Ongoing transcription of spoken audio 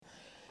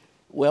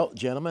Well,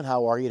 gentlemen,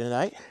 how are you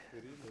tonight?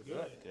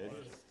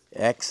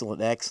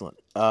 Excellent, excellent.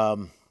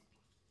 I've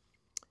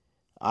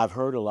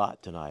heard a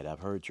lot tonight.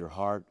 I've heard your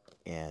heart,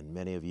 and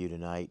many of you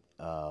tonight.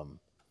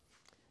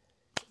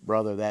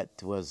 Brother, that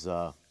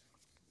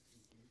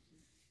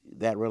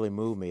really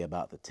moved me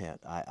about the tent.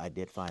 I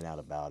did find out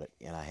about it,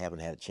 and I haven't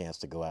had a chance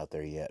to go out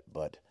there yet.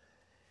 But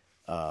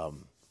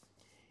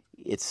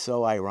it's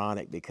so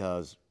ironic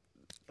because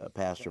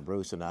Pastor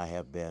Bruce and I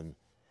have been,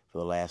 for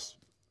the last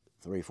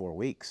 3, 4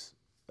 weeks,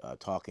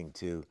 talking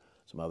to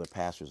some other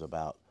pastors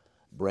about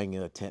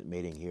bringing a tent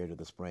meeting here to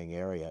the Spring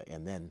area,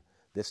 and then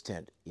this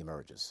tent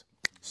emerges.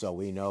 So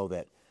we know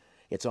that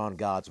it's on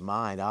God's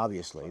mind,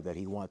 obviously, that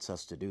He wants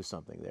us to do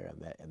something there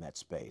in that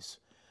space.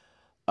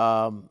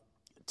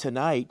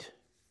 Tonight,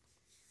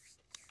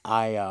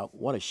 I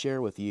want to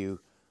share with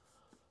you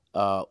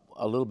a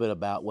little bit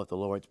about what the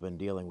Lord's been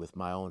dealing with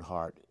my own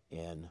heart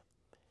in,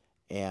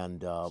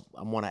 and I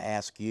want to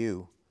ask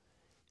you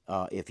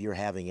if you're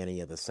having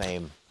any of the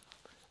same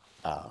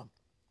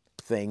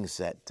things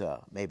that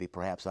maybe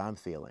perhaps I'm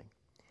feeling.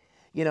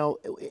 You know,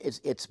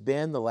 it's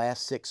been the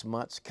last 6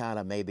 months kind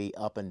of maybe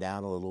up and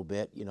down a little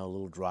bit, a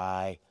little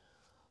dry,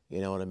 you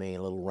know what I mean?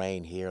 A little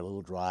rain here, a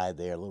little dry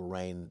there, a little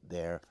rain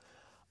there.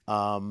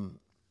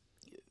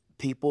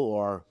 People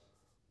are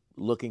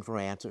looking for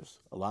answers.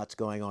 A lot's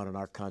going on in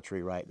our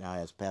country right now,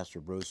 as Pastor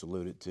Bruce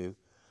alluded to.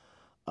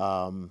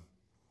 The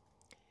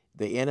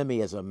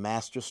enemy is a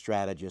master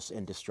strategist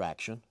in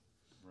distraction.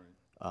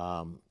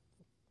 Right.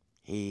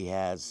 He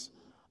has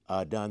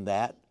done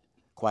that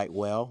quite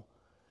well.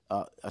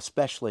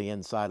 Especially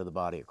inside of the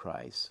body of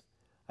Christ.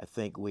 I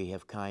think we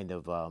have kind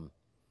of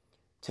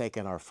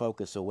taken our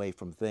focus away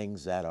from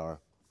things that are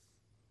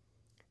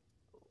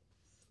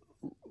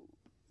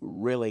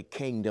really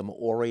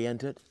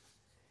kingdom-oriented,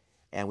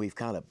 and we've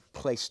kind of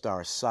placed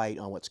our sight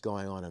on what's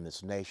going on in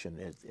this nation,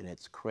 and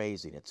it's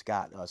crazy. It's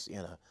got us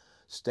in a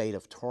state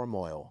of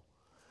turmoil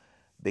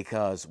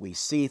because we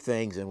see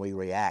things and we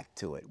react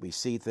to it. We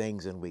see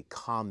things and we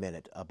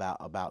comment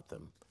about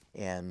them,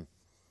 and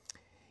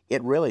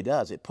it really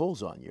does. It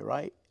pulls on you,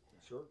 right?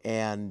 Sure.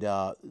 And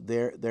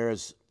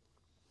there's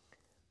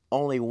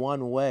only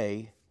one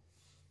way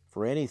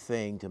for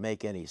anything to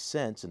make any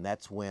sense, and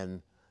that's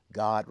when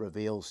God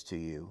reveals to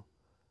you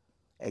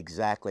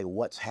exactly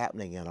what's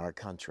happening in our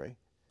country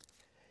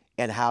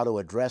and how to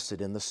address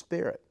it in the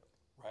spirit.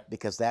 Right.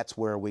 Because that's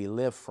where we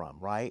live from,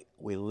 right?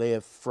 We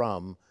live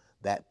from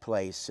that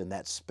place and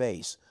that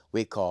space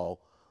we call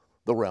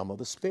the realm of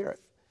the spirit.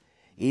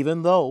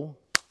 Even though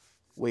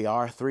we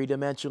are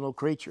three-dimensional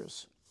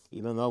creatures.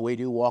 Even though we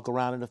do walk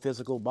around in a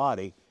physical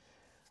body,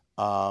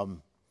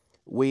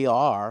 we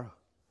are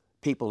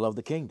people of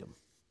the kingdom.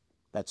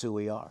 That's who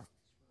we are.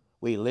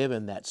 We live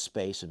in that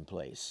space and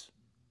place,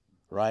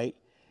 right?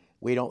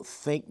 We don't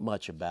think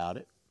much about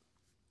it,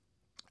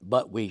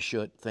 but we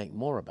should think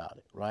more about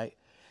it, right?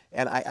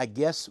 And I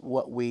guess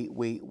what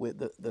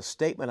the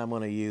statement I'm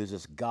going to use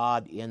is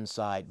God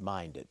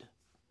inside-minded.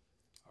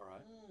 All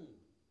right.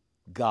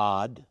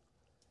 God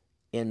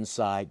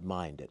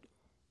inside-minded.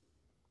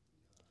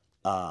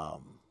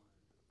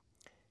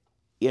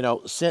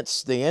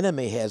 Since the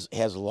enemy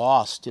has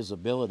lost his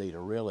ability to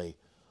really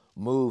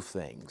move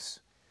things,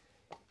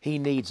 he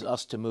needs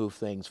us to move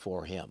things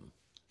for him,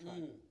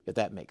 if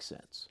that makes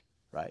sense,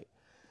 right?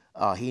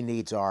 He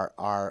needs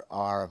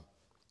our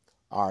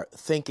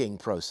thinking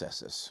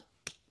processes.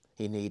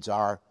 He needs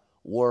our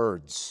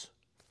words.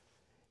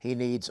 He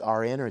needs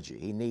our energy.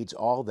 He needs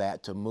all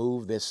that to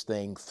move this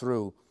thing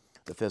through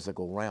the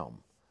physical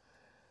realm.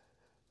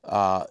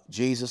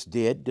 Jesus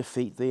did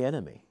defeat the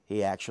enemy.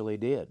 He actually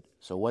did.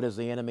 So what does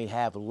the enemy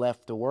have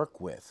left to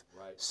work with?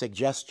 Right.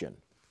 Suggestion.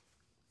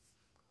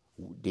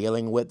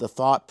 Dealing with the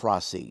thought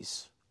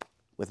processes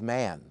with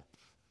man.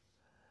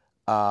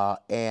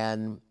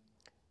 And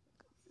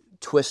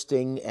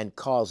twisting and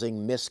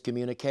causing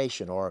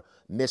miscommunication or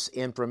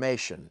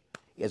misinformation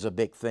is a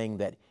big thing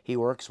that he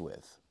works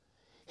with.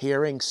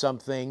 Hearing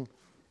something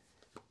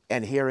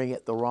and hearing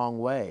it the wrong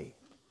way,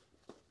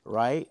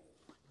 right?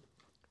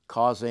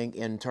 Causing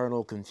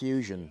internal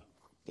confusion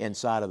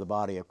inside of the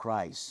body of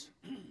Christ,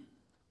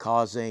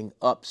 causing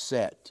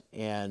upset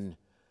and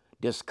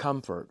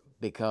discomfort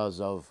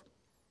because of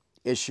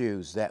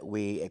issues that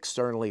we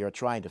externally are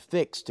trying to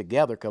fix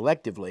together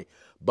collectively,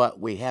 but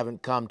we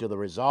haven't come to the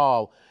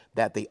resolve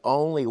that the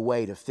only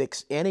way to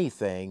fix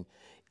anything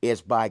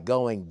is by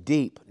going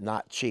deep,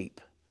 not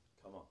cheap.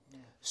 Come on.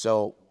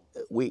 So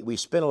we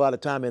spend a lot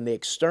of time in the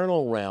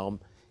external realm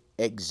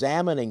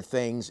examining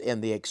things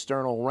in the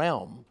external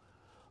realm,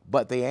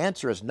 but the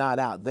answer is not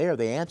out there.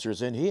 The answer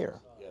is in here.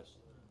 Yes.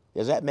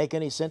 Does that make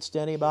any sense to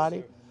anybody?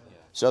 Yes,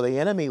 so the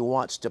enemy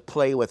wants to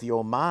play with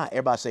your mind.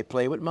 Everybody say,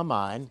 play with my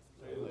mind.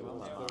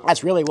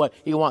 That's really what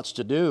he wants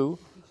to do.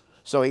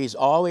 So he's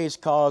always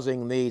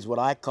causing these, what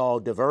I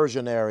call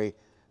diversionary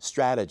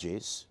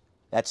strategies.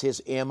 That's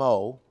his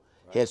MO,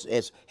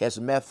 his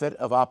method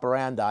of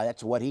operandi.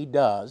 That's what he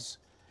does.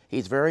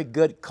 He's very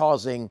good at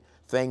causing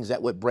things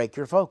that would break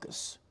your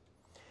focus.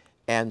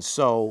 And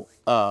so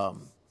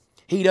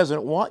he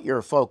doesn't want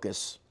your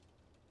focus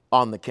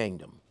on the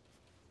kingdom.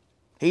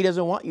 He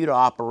doesn't want you to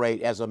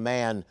operate as a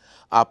man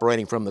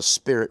operating from the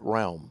spirit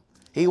realm.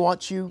 He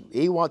wants you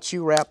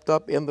wrapped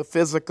up in the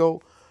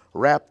physical,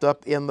 wrapped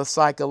up in the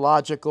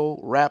psychological,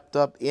 wrapped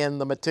up in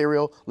the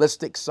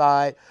materialistic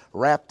side,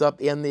 wrapped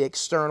up in the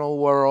external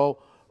world,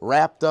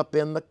 wrapped up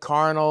in the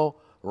carnal,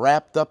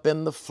 wrapped up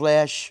in the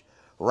flesh,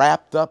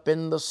 wrapped up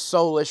in the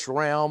soulish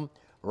realm,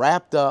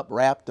 wrapped up.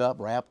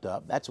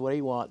 That's what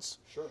he wants.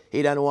 Sure.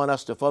 He doesn't want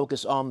us to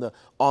focus on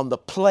the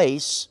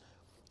place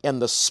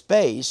and the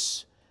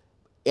space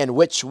in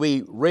which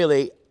we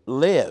really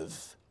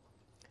live.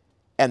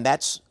 And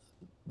that's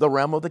the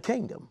realm of the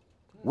kingdom.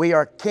 We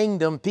are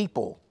kingdom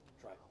people.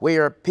 We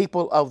are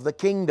people of the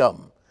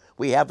kingdom.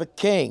 We have a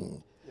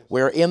king.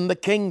 We're in the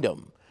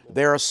kingdom.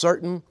 There are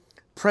certain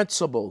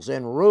principles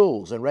and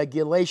rules and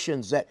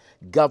regulations that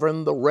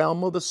govern the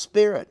realm of the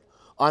spirit,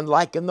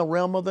 unlike in the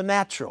realm of the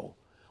natural.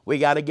 We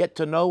got to get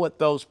to know what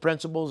those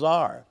principles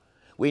are.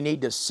 We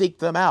need to seek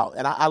them out.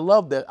 And I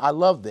love that. I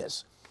love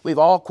this. We've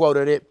all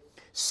quoted it.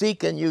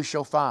 Seek and you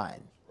shall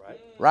find.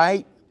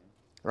 Right?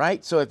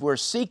 So if we're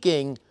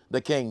seeking the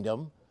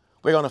kingdom,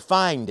 we're going to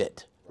find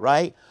it.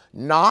 Right?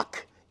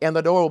 Knock and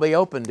the door will be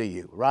open to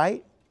you.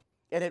 Right?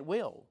 And it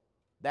will.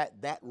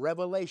 That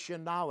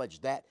revelation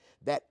knowledge, that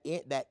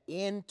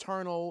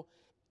internal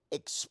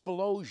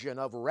explosion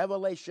of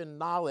revelation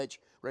knowledge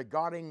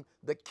regarding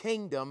the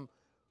kingdom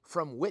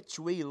from which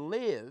we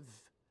live,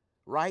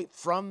 right?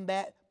 From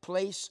that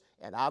place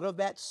and out of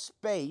that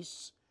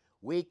space,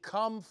 we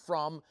come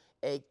from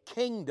a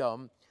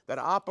kingdom that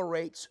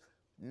operates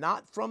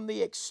not from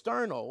the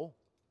external,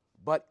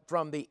 but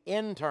from the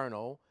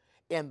internal.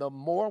 And the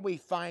more we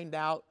find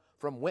out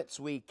from whence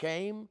we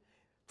came,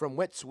 from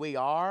whence we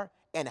are,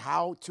 and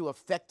how to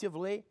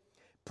effectively,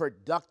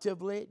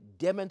 productively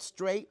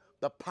demonstrate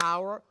the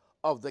power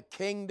of the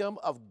kingdom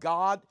of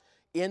God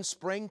in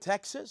Spring,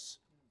 Texas,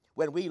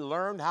 when we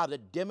learn how to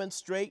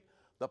demonstrate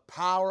the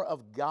power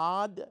of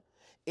God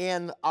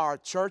in our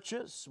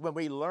churches, when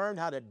we learn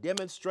how to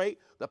demonstrate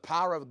the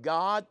power of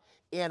God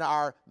in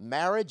our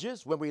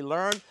marriages, when we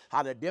learn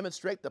how to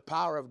demonstrate the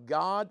power of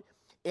God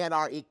in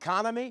our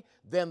economy,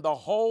 then the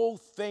whole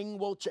thing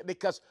will change.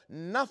 Because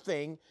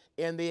nothing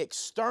in the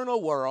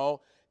external world,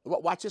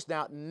 watch this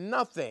now,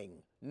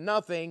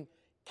 nothing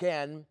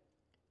can,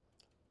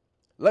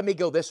 let me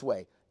go this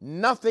way,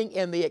 nothing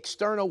in the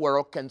external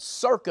world can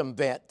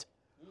circumvent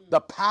the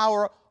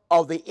power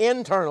of the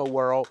internal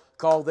world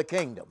called the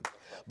kingdom.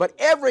 But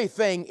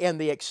everything in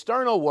the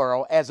external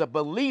world as a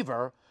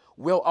believer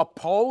will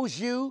oppose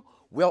you,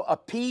 will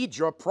impede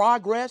your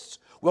progress,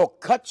 will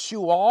cut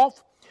you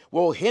off,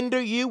 will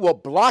hinder you, will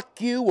block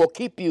you, will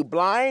keep you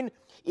blind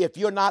if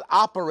you're not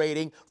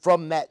operating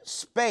from that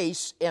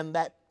space and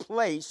that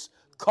place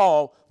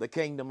called the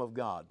kingdom of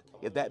God,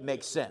 if that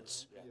makes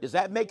sense. Does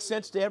that make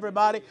sense to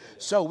everybody?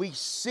 So we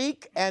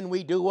seek and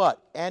we do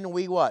what? And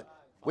we what?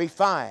 We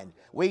find.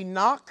 We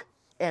knock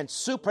and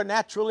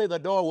supernaturally the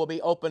door will be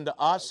open to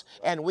us,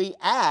 and we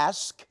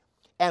ask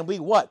and we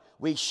what?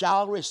 We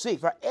shall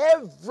receive. For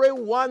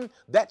everyone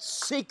that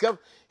seeketh,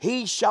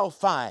 he shall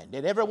find.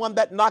 And everyone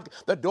that knocks,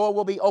 the door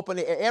will be open.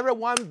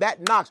 Everyone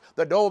that knocks,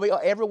 the door will be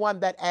open. Everyone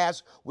that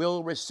asks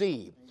will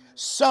receive.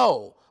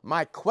 So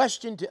my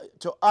question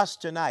to us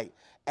tonight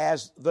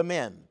as the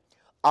men,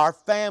 our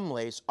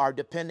families are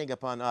depending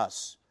upon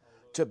us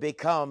to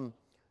become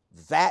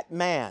that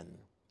man.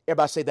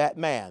 Everybody say that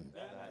man.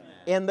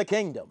 In the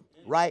kingdom,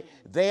 right?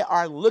 They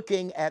are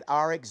looking at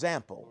our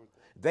example.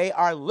 They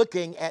are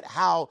looking at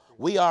how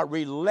we are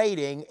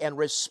relating and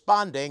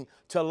responding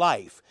to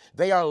life.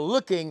 They are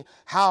looking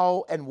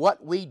how and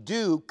what we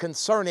do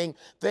concerning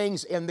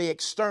things in the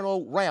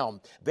external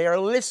realm. They are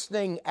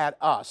listening at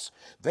us.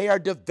 They are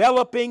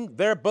developing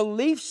their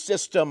belief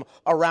system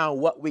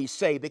around what we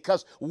say,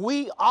 because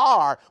we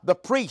are the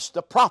priest,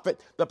 the prophet,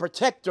 the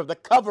protector, the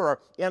coverer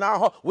in our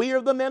home. We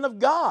are the men of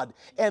God,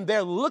 and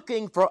they're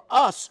looking for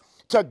us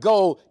to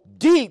go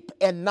deep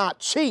and not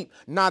cheap,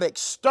 not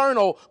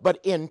external, but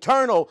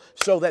internal,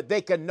 so that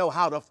they can know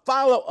how to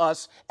follow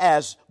us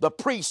as the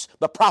priest,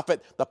 the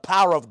prophet, the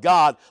power of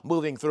God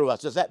moving through us.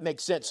 Does that make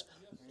sense,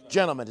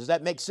 gentlemen? Does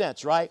that make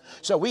sense, right?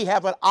 So we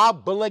have an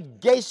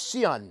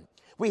obligation.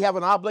 We have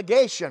an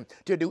obligation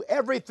to do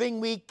everything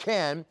we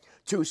can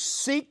to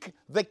seek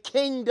the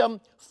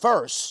kingdom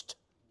first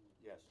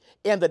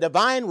in the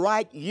divine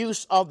right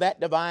use of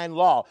that divine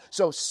law.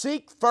 So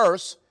seek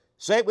first,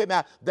 say it with me,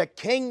 the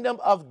kingdom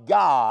of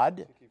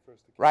God,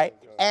 right?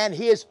 And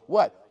his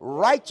what?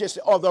 Righteous,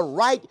 or the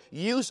right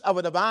use of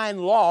a divine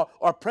law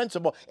or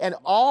principle. And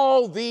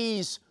all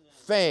these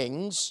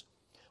things,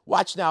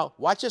 watch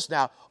this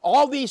now,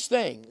 all these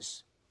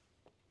things,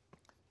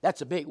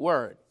 that's a big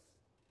word.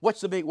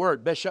 What's the big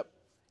word, Bishop?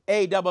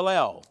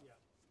 A-double-L.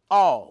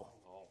 All.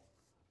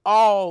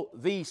 All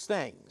these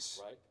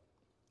things.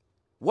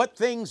 What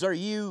things are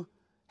you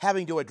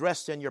having to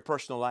address in your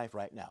personal life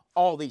right now?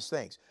 All these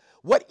things.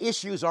 What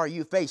issues are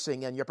you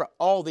facing in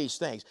all these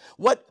things?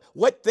 What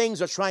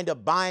things are trying to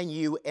bind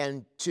you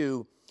and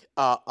to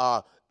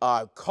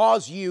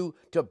cause you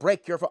to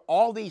break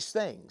all these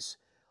things?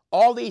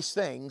 All these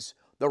things,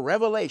 the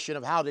revelation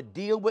of how to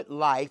deal with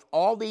life,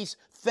 all these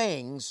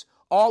things,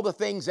 all the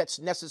things that's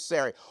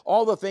necessary,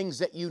 all the things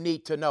that you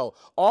need to know,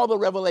 all the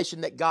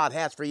revelation that God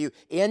has for you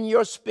in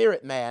your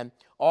spirit, man,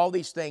 all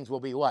these things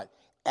will be what?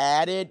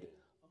 Added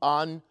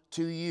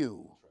unto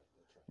you.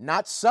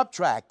 Not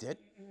subtracted,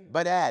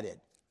 but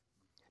added.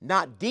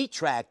 Not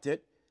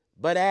detracted,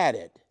 but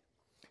added.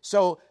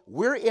 So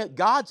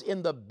God's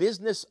in the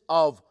business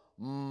of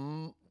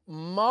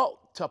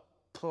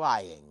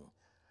multiplying.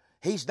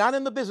 He's not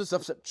in the business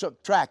of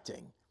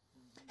subtracting.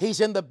 He's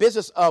in the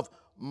business of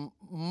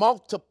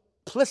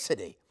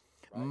multiplicity,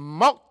 right.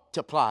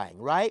 Multiplying,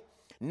 right?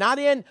 Not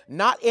in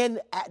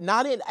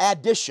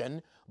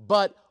addition,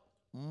 but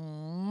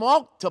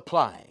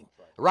multiplying,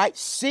 right?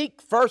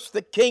 Seek first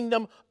the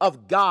kingdom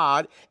of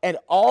God, and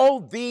all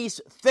these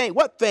things.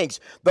 What things?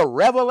 The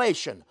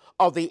revelation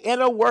of the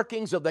inner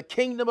workings of the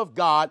kingdom of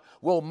God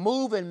will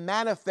move and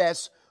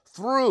manifest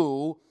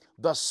through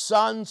the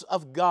sons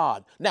of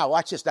God. Now,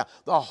 watch this now.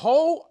 The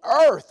whole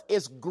earth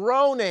is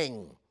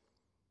groaning.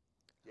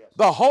 Yes.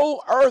 The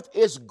whole earth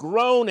is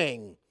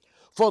groaning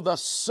for the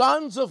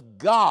sons of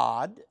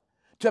God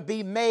to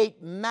be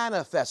made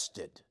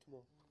manifested.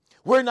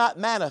 We're not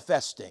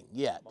manifesting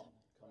yet.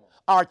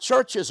 Our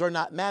churches are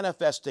not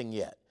manifesting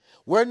yet.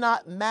 We're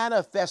not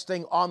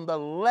manifesting on the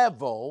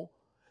level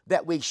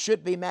that we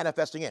should be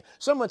manifesting in.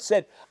 Someone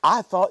said,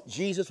 I thought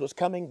Jesus was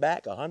coming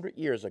back 100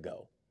 years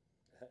ago.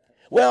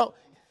 Well,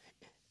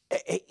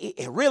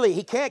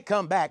 he can't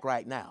come back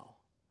right now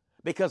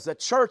because the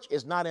church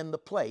is not in the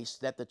place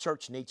that the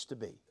church needs to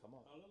be.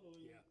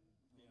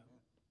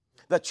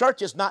 The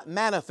church is not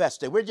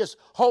manifested. We're just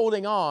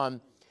holding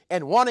on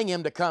and wanting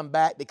him to come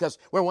back because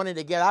we're wanting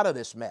to get out of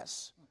this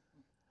mess.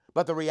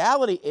 But the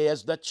reality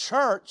is the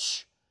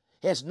church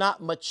has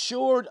not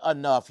matured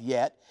enough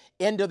yet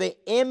into the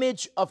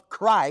image of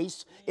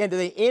Christ, into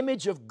the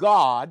image of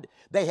God.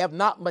 They have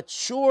not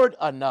matured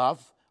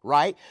enough,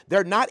 right?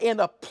 They're not in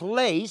a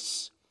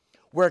place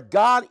where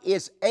God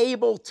is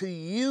able to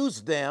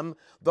use them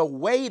the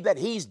way that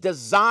he's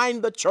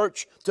designed the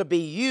church to be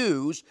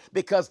used,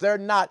 because they're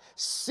not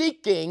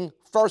seeking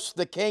first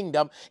the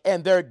kingdom,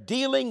 and they're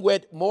dealing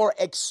with more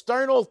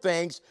external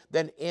things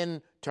than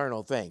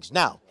internal things.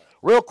 Now,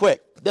 real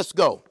quick, let's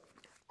go.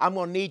 I'm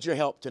going to need your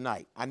help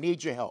tonight. I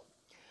need your help.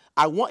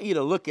 I want you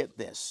to look at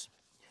this.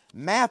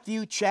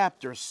 Matthew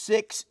chapter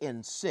 6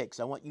 and 6.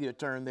 I want you to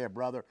turn there,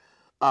 brother.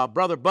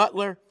 Brother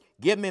Butler,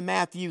 give me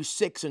Matthew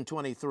 6 and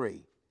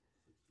 23.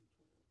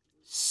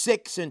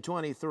 6 and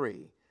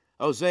 23.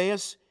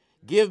 Oseas,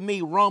 give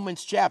me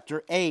Romans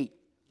chapter 8,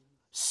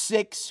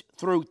 6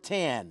 through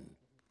 10.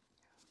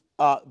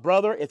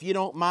 Brother, if you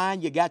don't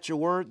mind, you got your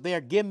word there.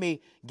 Give me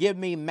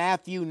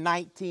Matthew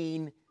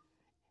 19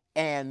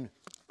 and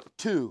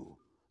 2.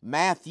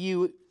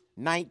 Matthew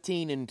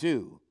 19 and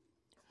 2.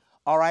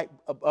 All right,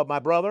 my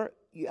brother,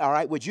 all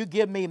right, would you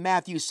give me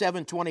Matthew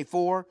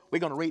 7:24? We're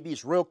going to read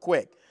these real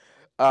quick.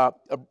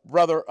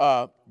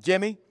 Brother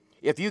Jimmy,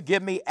 if you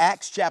give me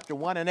Acts chapter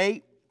 1 and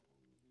 8.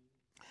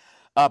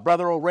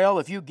 Brother Orell,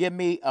 if you give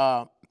me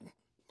 1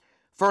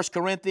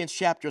 Corinthians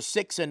chapter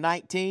 6 and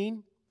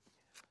 19.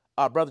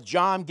 Brother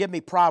John, give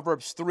me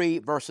Proverbs 3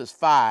 verses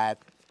 5.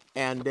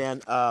 And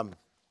then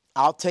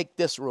I'll take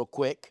this real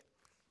quick.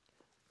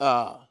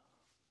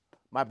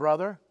 My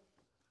brother,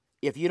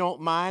 if you don't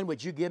mind,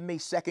 would you give me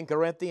 2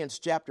 Corinthians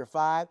chapter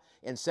 5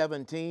 and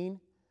 17?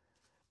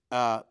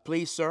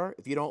 Please, sir,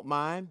 if you don't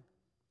mind.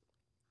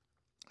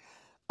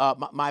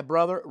 My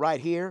brother, right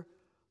here,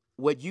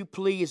 would you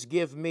please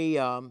give me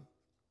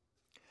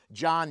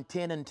John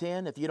 10 and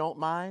 10, if you don't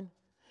mind?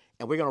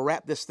 And we're going to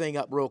wrap this thing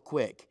up real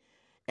quick.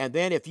 And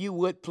then if you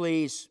would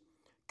please,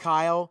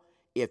 Kyle,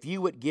 if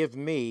you would give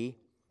me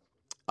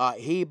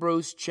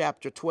Hebrews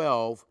chapter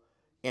 12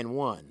 and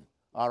 1.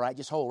 All right,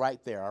 just hold right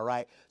there, all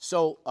right?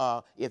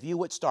 So if you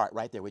would start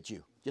right there with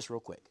you, just real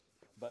quick.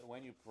 But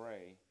when you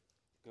pray,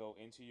 go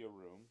into your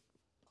room,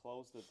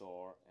 close the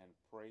door, and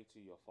pray to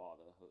your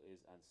Father who is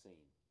unseen.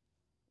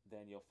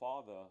 Then your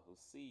Father who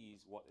sees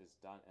what is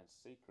done in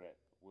secret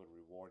will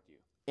reward you.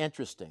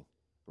 Interesting,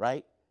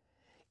 right?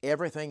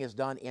 Everything is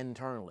done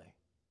internally.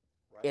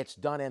 Right. It's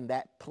done in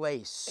that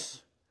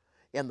place,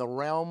 in the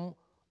realm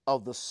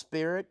of the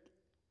Spirit,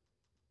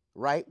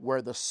 right?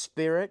 Where the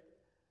Spirit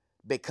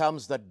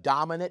becomes the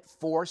dominant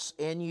force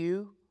in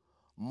you,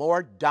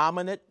 more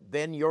dominant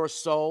than your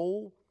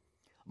soul,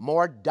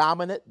 more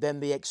dominant than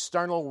the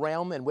external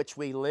realm in which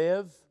we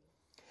live.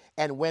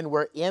 And when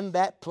we're in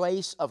that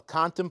place of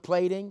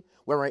contemplating,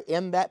 when we're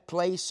in that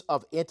place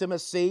of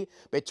intimacy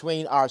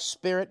between our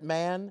spirit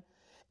man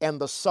and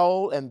the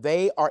soul, and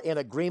they are in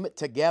agreement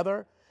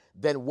together,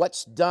 then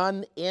what's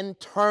done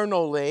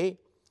internally,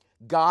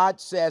 God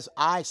says,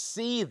 I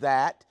see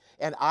that,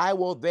 and I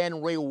will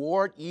then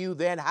reward you.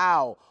 Then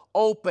how?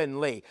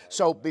 Openly.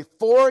 So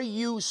before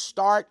you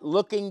start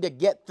looking to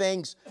get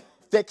things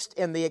fixed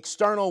in the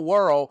external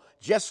world,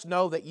 just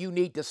know that you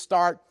need to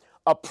start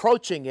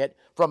approaching it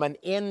from an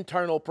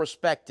internal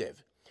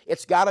perspective.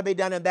 It's got to be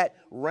done in that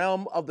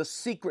realm of the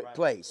secret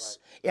place,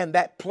 in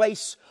that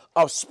place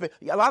of spirit.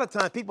 A lot of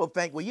times people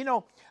think, well, you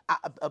know,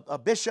 a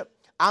bishop,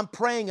 I'm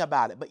praying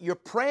about it. But you're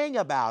praying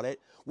about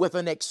it with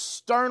an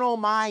external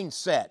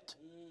mindset.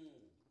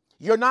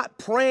 You're not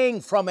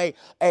praying from a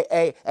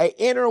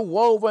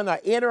interwoven,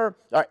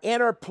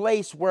 inner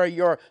place where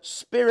your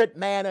spirit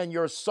man and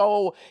your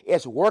soul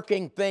is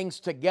working things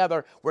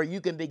together, where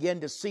you can begin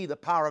to see the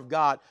power of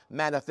God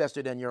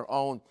manifested in your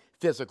own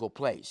physical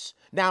place.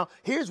 Now,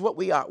 here's what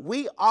we are.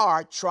 We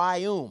are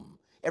triune.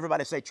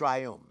 Everybody say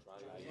triune.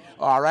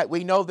 All right.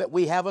 We know that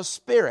we have a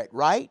spirit,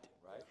 right?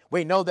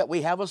 We know that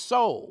we have a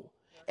soul,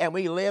 and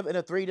we live in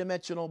a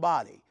three-dimensional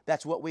body.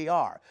 That's what we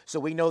are.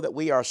 So we know that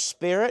we are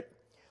spirit,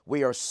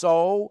 we are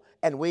soul,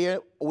 and we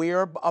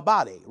are a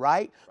body,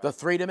 right? The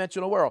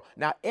three-dimensional world.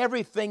 Now,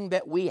 everything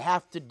that we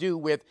have to do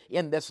with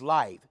in this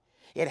life,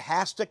 it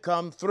has to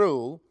come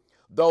through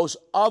those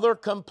other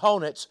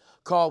components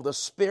called the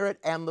spirit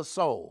and the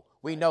soul.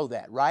 We know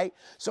that, right?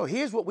 So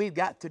here's what we've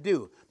got to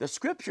do. The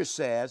scripture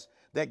says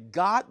that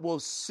God will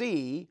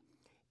see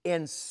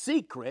in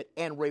secret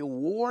and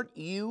reward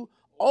you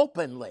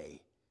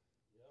openly.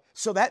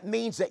 So that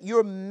means that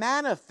you're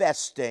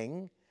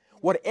manifesting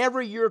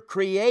whatever you're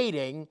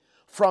creating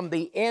from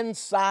the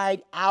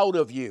inside out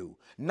of you,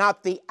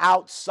 not the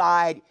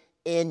outside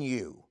in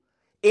you.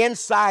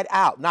 Inside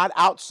out, not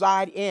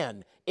outside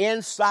in.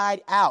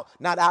 Inside out,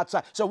 not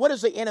outside. So what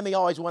does the enemy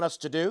always want us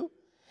to do?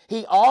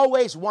 He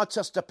always wants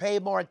us to pay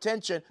more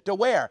attention to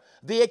where?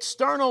 The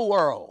external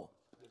world.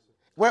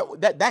 Where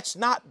that's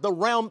not the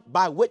realm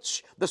by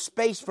which, the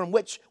space from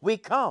which we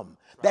come.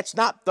 That's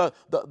not the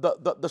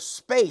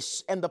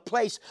space and the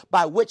place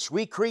by which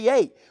we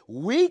create.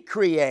 We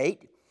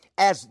create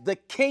as the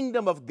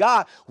kingdom of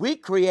God. We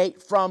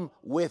create from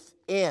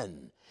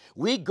within.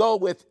 We go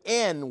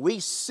within. We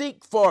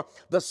seek for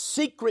the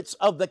secrets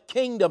of the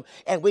kingdom,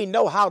 and we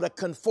know how to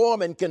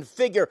conform and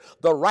configure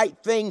the right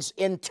things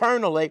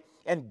internally,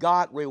 and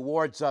God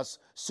rewards us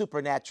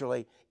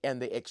supernaturally in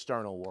the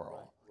external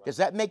world. Does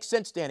that make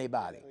sense to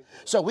anybody?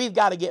 So we've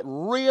got to get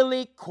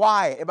really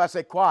quiet. Everybody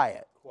say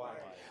quiet. Quiet.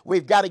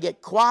 We've got to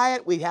get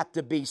quiet. We have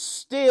to be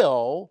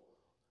still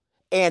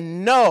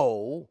and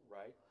know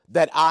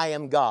that I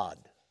am God.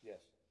 Yes.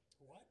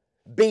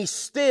 Be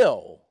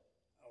still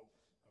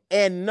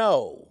and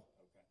know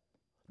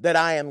that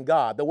I am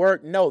God. The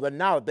word know, the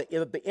knowledge,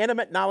 the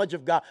intimate knowledge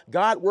of God,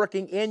 God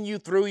working in you,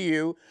 through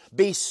you.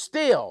 Be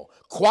still.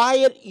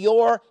 Quiet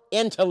your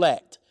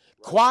intellect.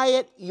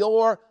 Quiet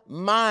your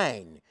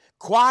mind.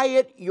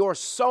 Quiet your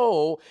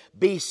soul,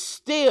 be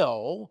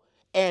still,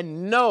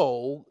 and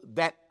know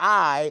that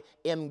I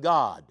am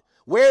God.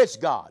 Where is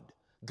God?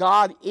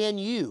 God in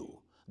you.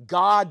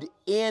 God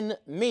in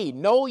me.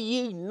 Know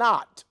ye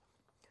not?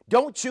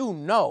 Don't you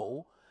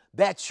know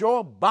that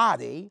your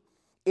body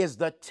is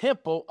the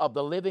temple of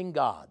the living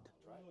God?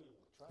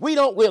 We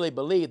don't really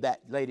believe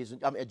that, ladies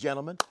and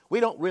gentlemen. We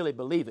don't really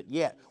believe it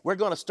yet. We're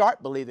going to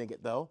start believing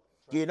it, though.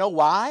 Do you know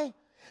why?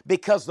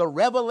 Because the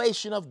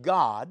revelation of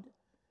God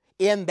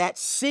in that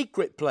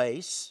secret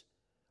place,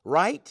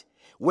 right,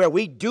 where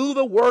we do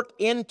the work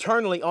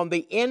internally on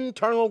the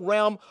internal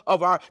realm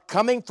of our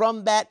coming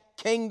from that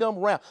kingdom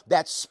realm,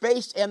 that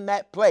space in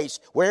that place.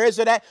 Where is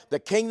it at? The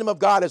kingdom of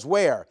God is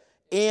where?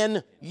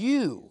 In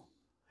you.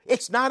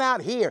 It's not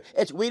out here.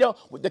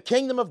 The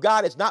kingdom of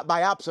God is not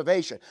by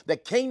observation. The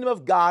kingdom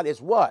of God is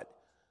what?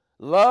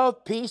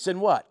 Love, peace, and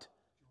what?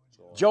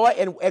 Joy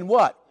and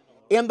what?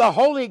 In the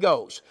Holy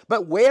Ghost.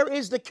 But where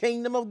is the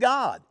kingdom of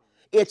God?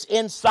 It's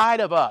inside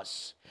of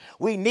us.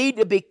 We need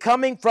to be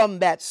coming from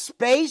that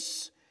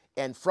space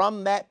and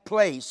from that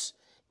place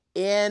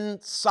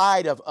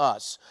inside of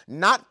us,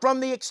 not from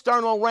the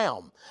external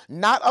realm,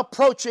 not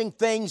approaching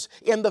things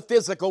in the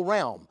physical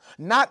realm,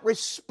 not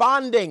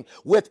responding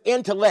with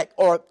intellect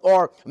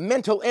or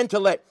mental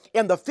intellect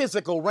in the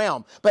physical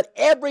realm, but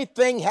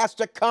everything has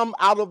to come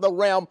out of the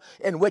realm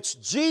in which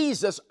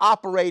Jesus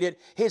operated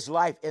his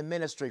life and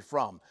ministry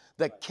from.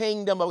 The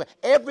kingdom of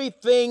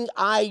everything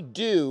I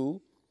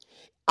do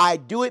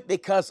it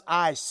because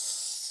I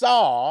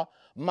saw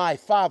my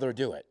Father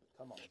do it.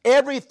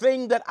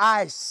 Everything that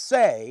I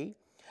say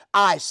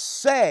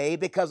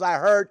because I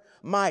heard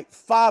my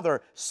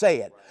Father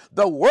say it.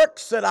 The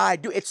works that I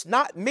do, it's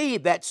not me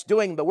that's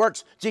doing the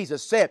works,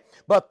 Jesus said,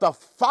 but the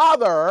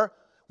Father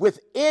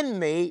within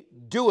me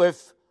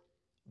doeth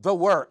the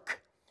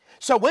work.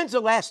 So when's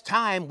the last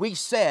time we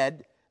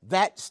said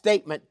that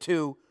statement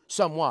to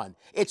someone?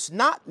 It's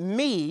not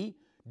me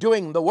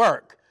doing the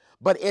work,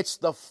 but it's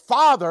the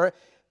Father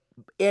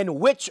in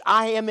which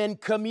I am in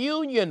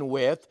communion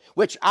with,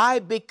 which I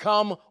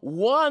become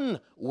one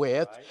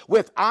with.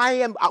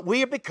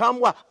 We become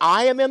one.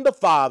 I am in the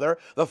Father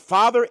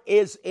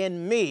is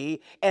in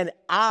me, and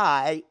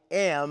I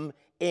am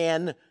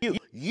in you.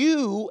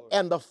 You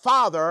and the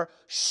Father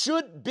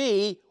should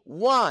be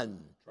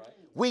one.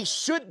 We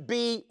should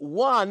be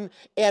one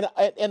in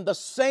the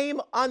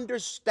same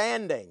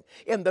understanding,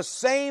 in the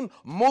same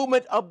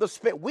movement of the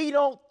Spirit. We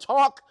don't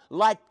talk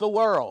like the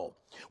world.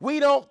 We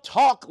don't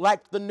talk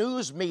like the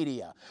news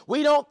media.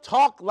 We don't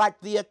talk like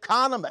the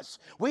economists.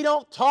 We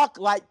don't talk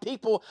like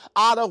people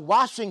out of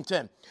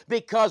Washington,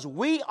 because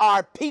we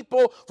are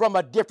people from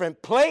a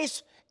different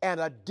place and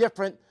a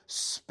different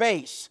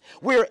space.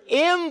 We're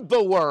in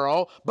the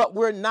world, but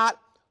we're not,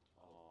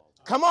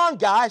 come on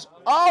guys,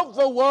 of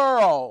the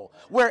world.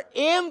 We're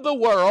in the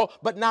world,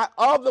 but not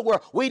of the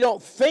world. We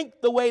don't think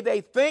the way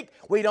they think.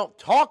 We don't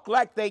talk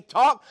like they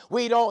talk.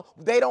 They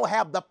don't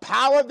have the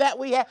power that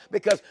we have,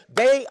 because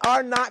they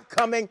are not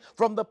coming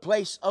from the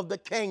place of the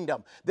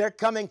kingdom. They're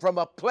coming from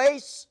a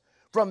place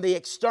from the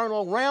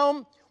external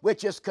realm,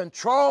 which is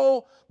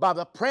controlled by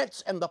the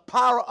prince and the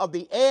power of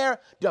the air,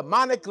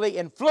 demonically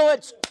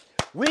influenced.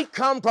 We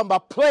come from a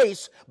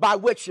place by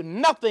which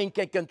nothing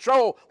can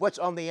control what's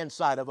on the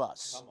inside of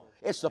us.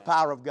 It's the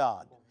power of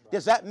God.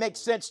 Does that make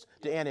sense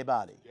to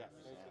anybody?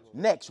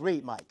 Next,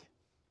 read, Mike.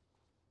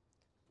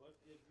 But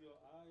if your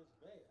eye is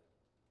bad,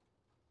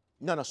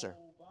 No, sir.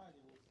 whole body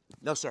will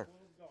No, sir. full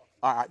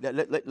of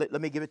darkness. All right,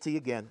 let me give it to you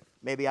again.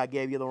 Maybe I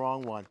gave you the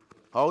wrong one.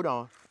 Hold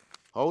on.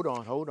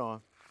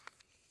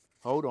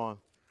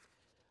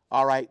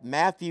 All right,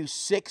 Matthew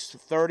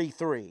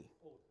 6:33.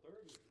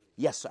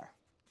 Yes, sir.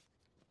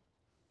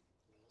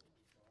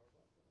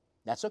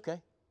 That's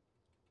okay.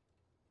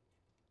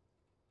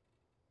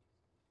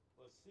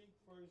 But seek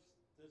first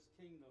this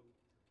kingdom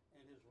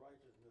and his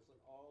righteousness, and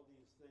all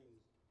these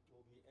things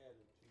will be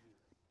added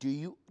to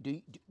you.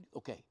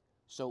 Okay,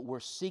 so we're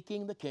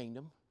seeking the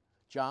kingdom.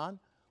 John,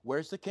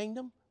 where's the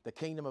kingdom? The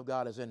kingdom of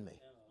God is in me.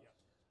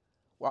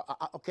 Well,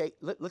 okay,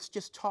 let's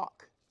just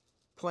talk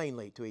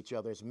plainly to each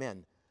other as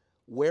men.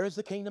 Where is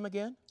the kingdom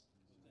again?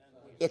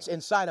 It's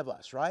inside of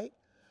us, right?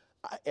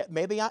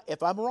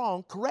 If I'm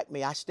wrong, correct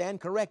me. I stand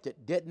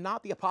corrected. Did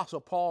not the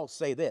Apostle Paul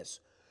say this?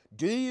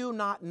 Do you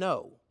not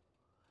know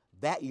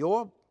that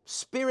your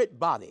spirit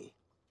body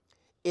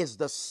is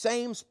the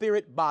same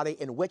spirit body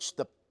in which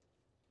the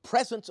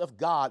presence of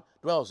God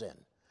dwells in?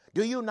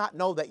 Do you not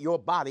know that your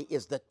body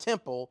is the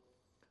temple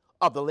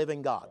of the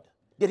living God?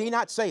 Did he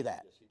not say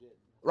that? Yes, he did.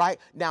 Right?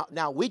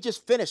 Now we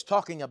just finished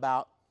talking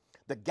about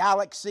the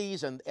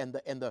galaxies and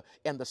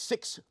the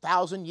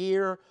 6,000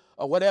 year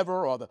or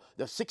whatever, or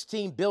the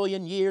 16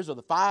 billion years or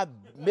the 5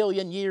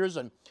 million years,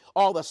 and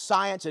all the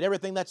science and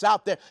everything that's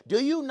out there.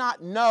 Do you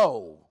not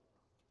know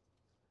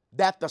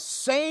that the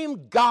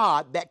same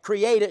God that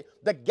created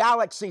the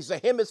galaxies, the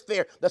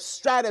hemisphere, the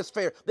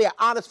stratosphere, the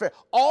ionosphere,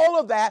 all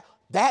of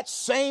that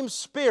same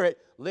spirit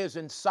lives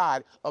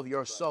inside of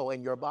your soul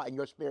and your body, and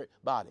your spirit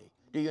body?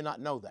 Do you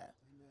not know that?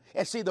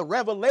 And see, the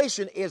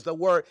revelation is the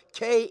word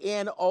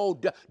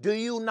K-N-O. Do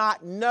you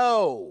not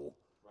know?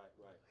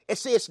 And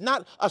see, it's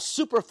not a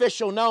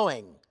superficial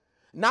knowing,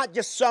 not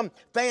just some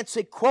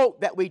fancy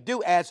quote that we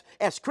do as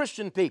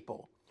Christian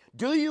people.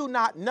 Do you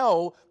not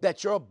know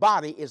that your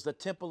body is the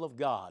temple of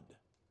God?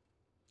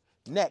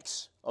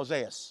 Next,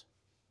 Oseas.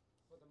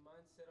 For the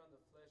mindset on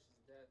the flesh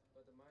is death,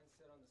 but the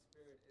mindset on the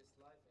spirit is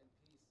life and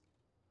peace.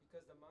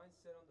 Because the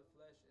mindset on the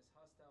flesh is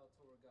hostile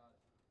toward God,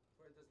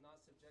 for it does not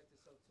subject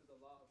itself to the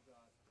law of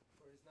God,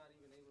 for it is not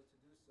even able to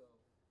do so.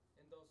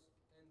 And those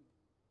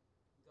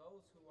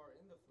who are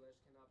in the flesh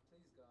cannot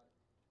please God.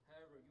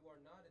 However, you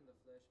are not in the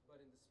flesh, but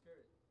in the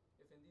Spirit,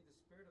 if indeed the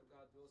Spirit of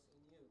God dwells in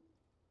you.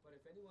 But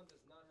if anyone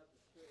does not have the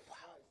Spirit of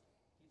Christ,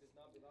 he does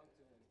not belong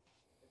to him.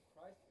 If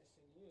Christ is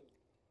in you,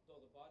 though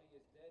the body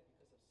is dead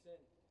because of sin,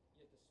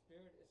 yet the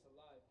Spirit is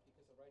alive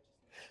because of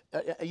righteousness.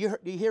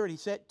 Do you hear what he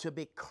said? To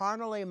be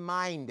carnally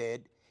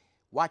minded,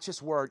 watch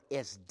this word,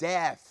 is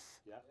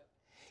death. Yep.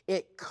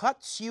 It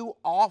cuts you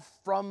off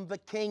from the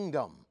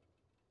kingdom.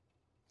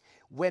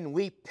 When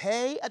we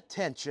pay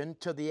attention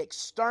to the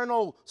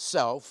external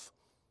self,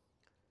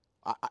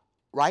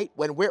 right?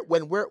 When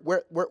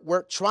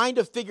we're trying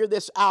to figure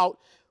this out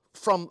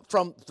from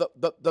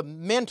the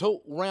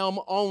mental realm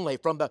only,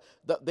 from the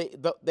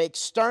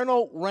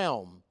external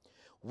realm,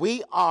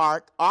 we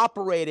are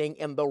operating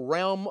in the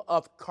realm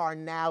of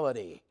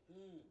carnality.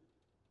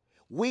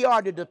 We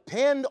are to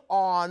depend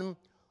on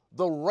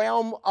the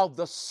realm of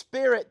the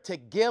Spirit to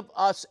give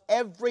us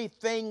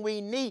everything we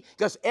need,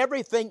 because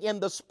everything in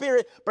the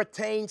Spirit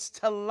pertains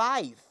to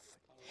life.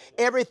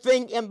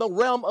 Everything in the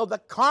realm of the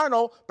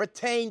carnal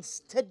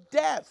pertains to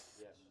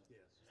death.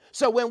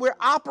 So when we're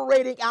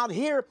operating out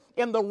here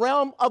in the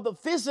realm of the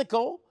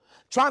physical,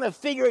 trying to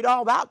figure it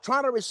all out,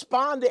 trying to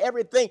respond to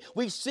everything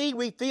we see,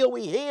 we feel,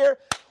 we hear,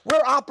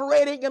 we're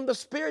operating in the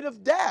spirit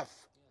of death.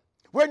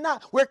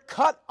 We're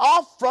cut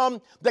off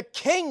from the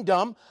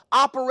kingdom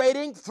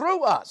operating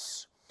through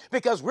us,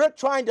 because we're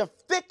trying to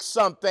fix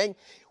something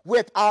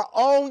with our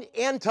own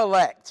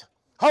intellect.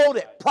 Hold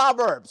it,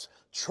 Proverbs.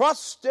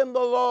 Trust in the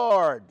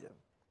Lord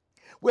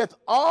with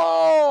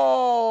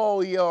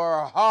all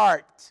your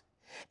heart,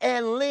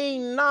 and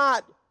lean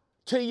not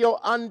to your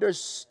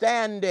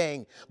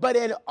understanding, but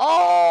in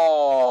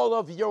all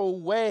of your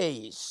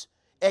ways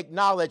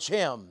acknowledge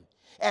him,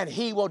 and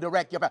he will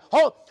direct your path.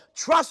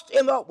 Trust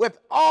in the with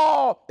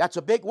all. That's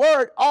a big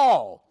word,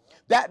 all.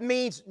 That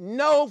means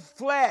no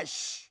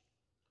flesh.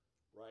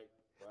 Right.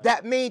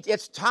 That means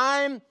it's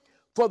time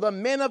for the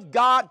men of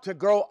God to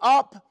grow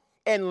up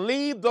and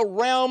leave the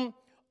realm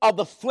of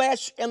the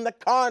flesh and the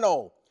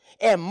carnal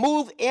and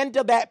move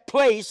into that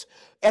place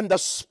and the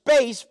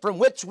space from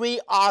which we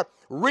are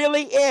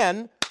really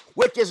in,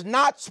 which is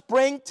not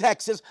Spring,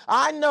 Texas.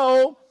 I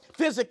know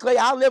physically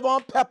I live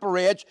on Pepper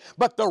Ridge,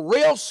 but the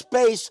real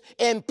space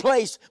and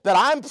place that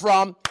I'm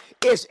from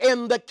is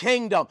in the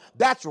kingdom.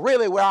 That's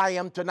really where I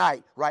am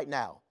tonight, right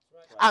now.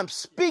 I'm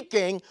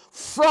speaking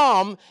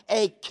from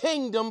a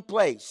kingdom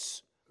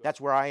place.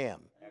 That's where I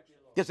am.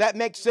 Does that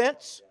make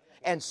sense?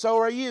 And so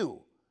are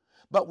you.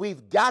 But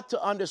we've got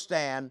to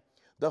understand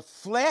the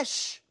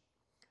flesh,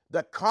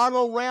 the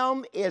carnal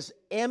realm is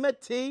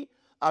enmity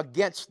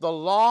against the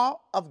law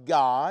of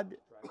God.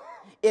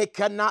 It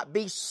cannot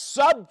be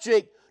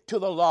subject to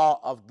the law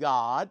of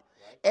God.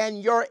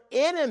 And your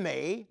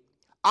enemy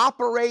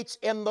operates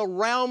in the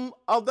realm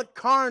of the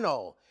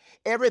carnal.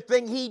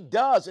 Everything he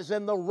does is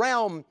in the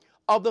realm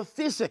of the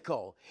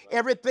physical.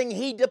 Everything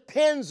he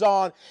depends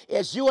on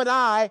is you and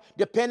I,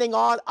 depending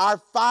on our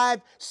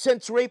 5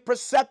 sensory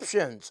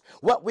perceptions,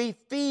 what we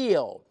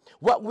feel,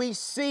 what we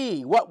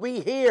see, what we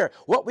hear,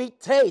 what we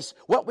taste,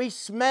 what we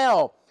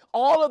smell.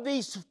 All of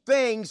these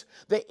things,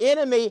 the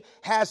enemy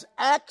has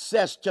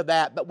access to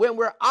that. But when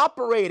we're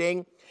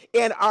operating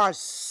in our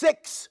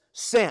 6th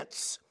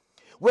sense,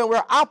 when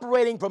we're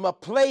operating from a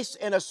place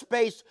in a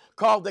space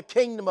called the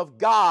kingdom of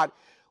God,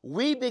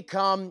 we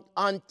become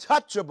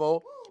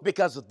untouchable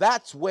because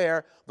that's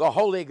where the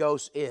Holy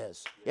Ghost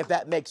is, if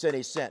that makes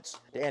any sense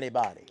to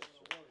anybody.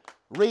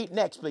 Read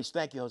next, please.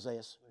 Thank you,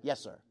 Hosea. Yes,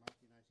 sir.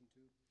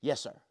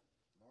 Yes, sir.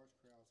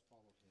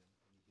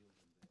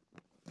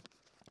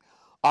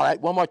 All right,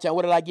 one more time.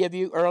 What did I give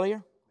you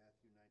earlier?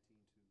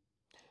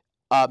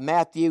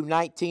 Matthew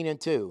 19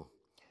 and 2.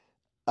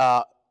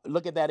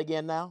 Look at that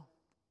again now.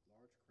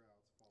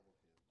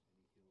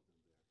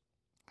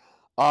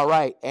 All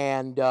right,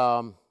 and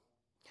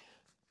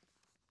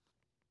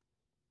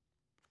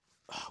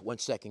one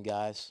second,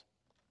 guys.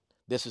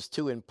 This is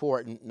too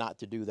important not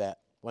to do that.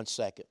 1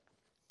 second.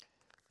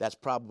 That's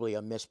probably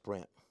a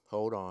misprint.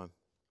 Hold on.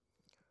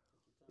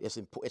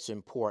 It's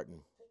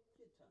important.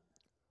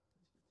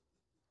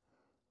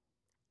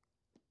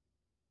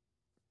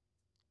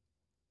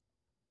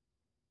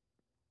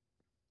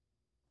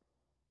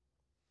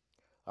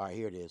 All right,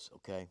 here it is,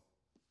 okay?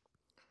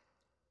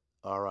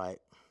 All right.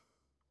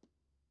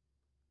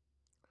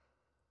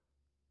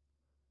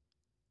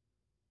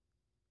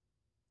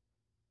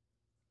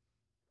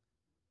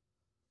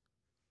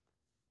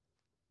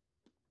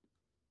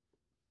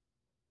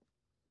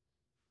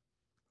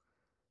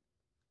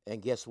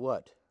 And guess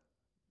what?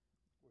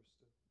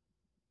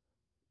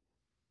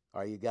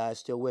 Are you guys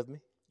still with me?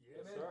 Yes,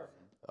 sir.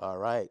 All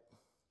right.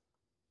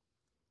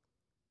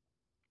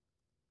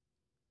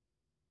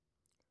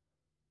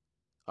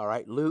 All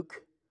right,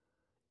 Luke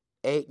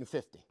 8 and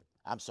 50.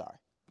 I'm sorry.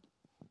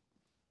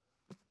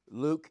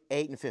 Luke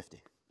 8 and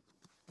 50.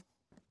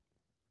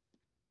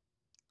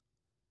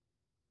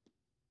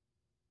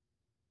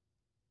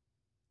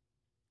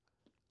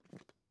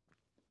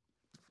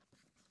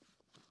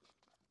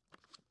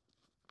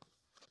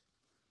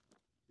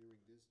 Hearing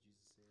this, Jesus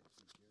said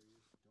to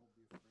Jairus, "Don't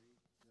be afraid,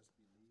 just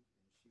believe,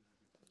 and she will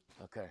be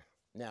healed." Okay.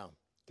 Now,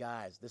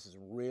 guys, this is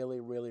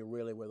really, really,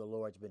 really where the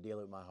Lord's been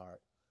dealing with my heart.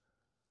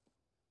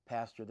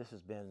 Pastor, this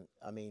has been,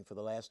 for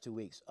the last 2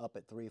 weeks, up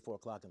at 3 or 4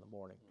 o'clock in the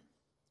morning.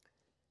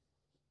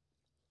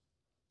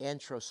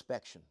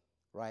 Introspection,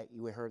 right?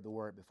 You heard the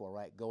word before,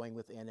 right? Going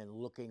within and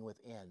looking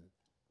within.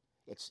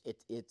 It's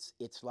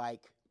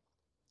like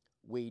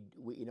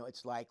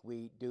it's like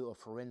we do a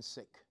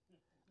forensic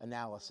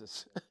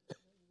analysis,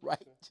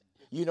 right?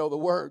 You know the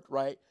word,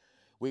 right?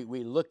 We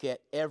look at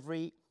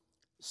every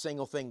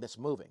single thing that's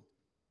moving.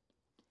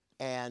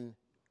 And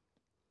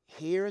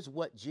here's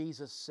what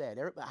Jesus said.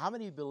 How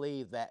many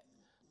believe that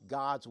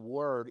God's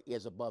word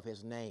is above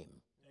his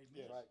name?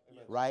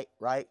 Amen.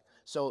 Right?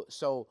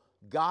 So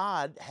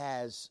God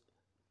has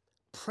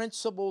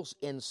principles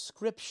in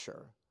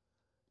Scripture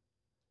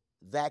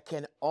that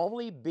can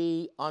only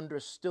be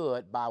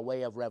understood by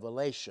way of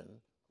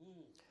revelation,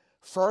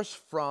 first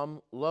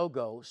from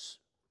Logos,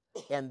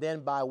 and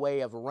then by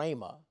way of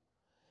Rhema,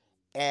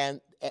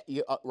 and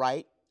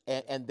right,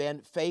 and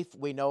then faith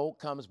we know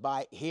comes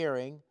by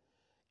hearing,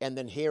 and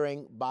then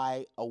hearing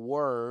by a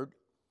word.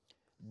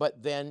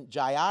 But then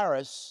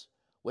Jairus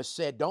was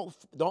said,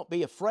 don't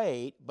be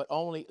afraid, but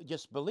only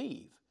just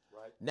believe.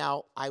 Right.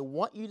 Now, I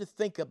want you to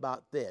think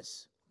about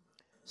this.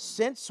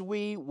 Since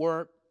we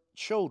were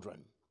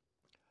children,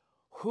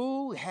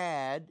 who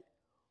had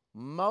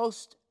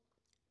most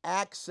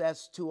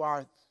access to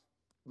our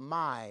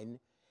mind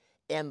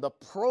and the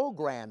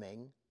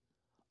programming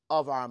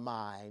of our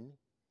mind?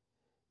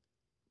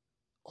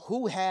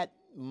 Who had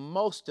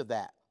most of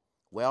that?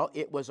 Well,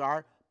 it was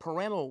our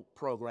parental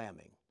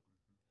programming.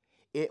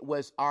 It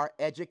was our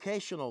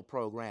educational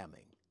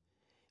programming,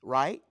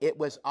 right? It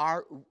was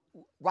our,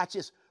 watch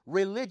this,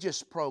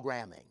 religious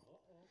programming.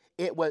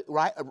 It was,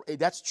 right?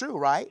 That's true,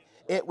 right?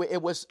 It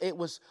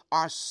was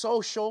our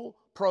social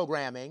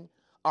programming,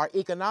 our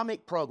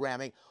economic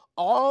programming.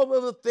 All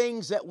of the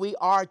things that we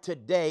are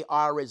today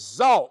are a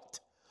result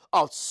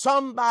of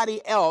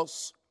somebody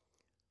else,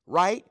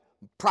 right?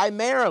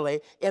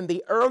 Primarily in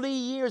the early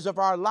years of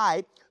our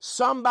life,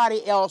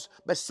 somebody else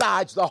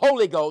besides the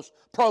Holy Ghost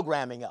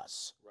programming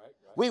us.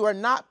 We were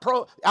not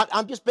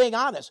I'm just being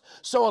honest.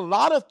 So a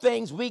lot of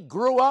things we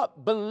grew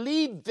up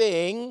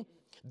believing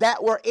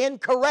that were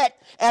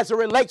incorrect as it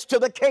relates to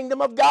the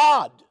kingdom of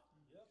God.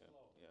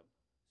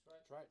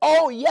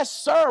 Oh, yes,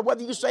 sir,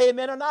 whether you say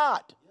amen or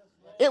not.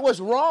 It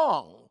was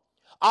wrong.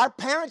 Our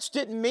parents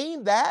didn't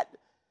mean that.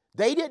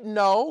 They didn't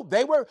know.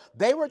 They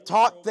were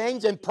taught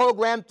things and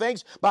programmed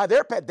things by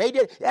their parents. They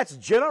did.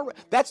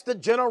 That's the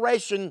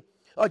generation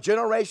or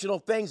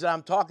generational things that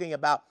I'm talking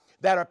about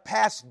that are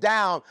passed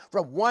down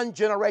from one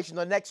generation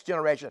to the next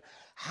generation.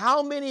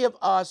 How many of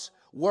us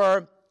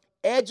were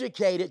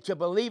educated to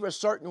believe a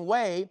certain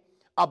way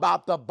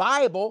about the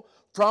Bible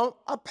from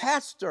a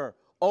pastor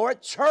or a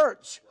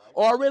church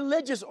or a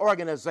religious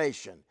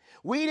organization?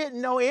 We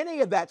didn't know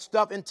any of that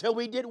stuff until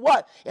we did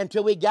what?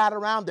 Until we got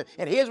around it.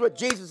 And here's what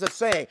Jesus is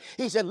saying.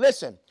 He said,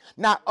 listen,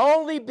 not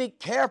only be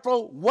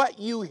careful what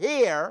you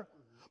hear,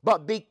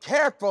 but be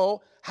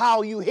careful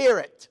how you hear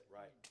it.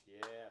 Right.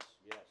 Yes.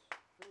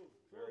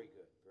 Very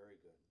good. Very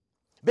good.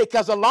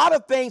 Because a lot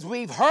of things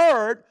we've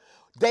heard,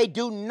 they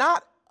do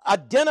not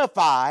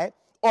identify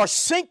or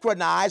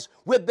synchronize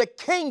with the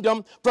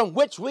kingdom from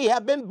which we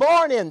have been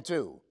born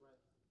into.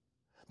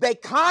 They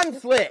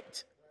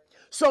conflict.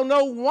 So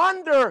no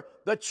wonder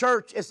the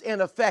church is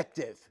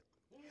ineffective,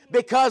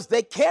 because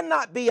they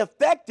cannot be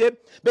effective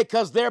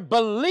because their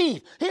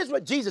belief. Here's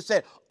what Jesus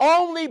said.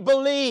 Only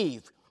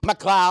believe,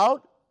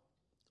 McLeod.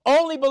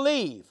 Only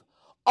believe.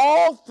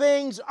 All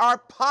things are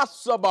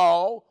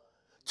possible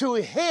to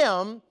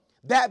him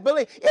that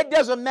believes. It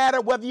doesn't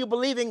matter whether you're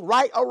believing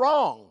right or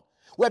wrong,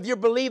 whether you're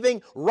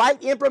believing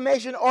right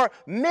information or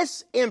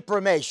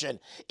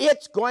misinformation.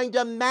 It's going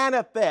to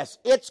manifest.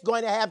 It's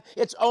going to have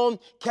its own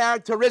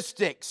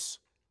characteristics.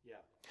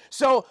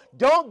 So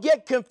don't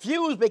get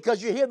confused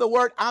because you hear the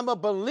word, I'm a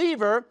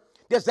believer.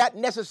 Does that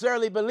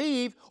necessarily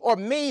believe or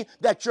mean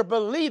that you're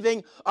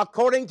believing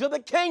according to the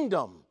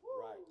kingdom?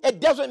 Right. It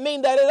doesn't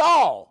mean that at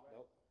all.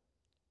 Nope.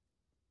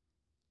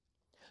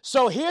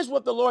 So here's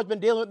what the Lord's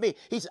been dealing with me.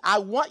 He said, I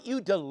want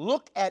you to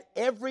look at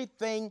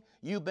everything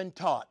you've been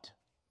taught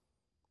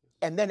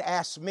and then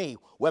ask me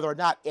whether or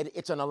not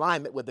it's in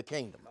alignment with the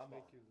kingdom.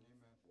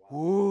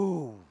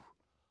 Ooh.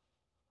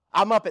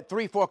 I'm up at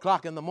 3, 4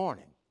 o'clock in the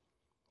morning.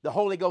 The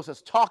Holy Ghost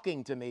is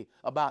talking to me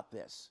about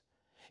this.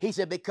 He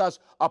said, because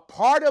a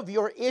part of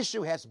your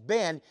issue has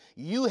been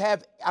you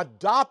have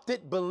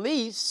adopted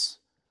beliefs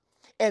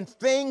and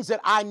things that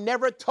I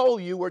never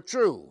told you were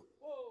true.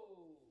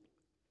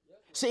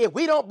 See, if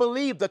we don't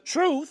believe the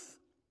truth,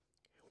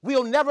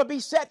 we'll never be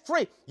set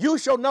free. You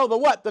shall know the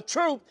what? The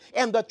truth,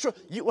 and the truth.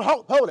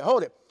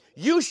 Hold it.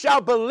 You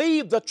shall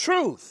believe the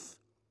truth,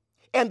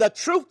 and the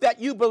truth that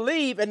you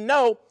believe and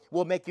know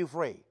will make you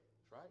free.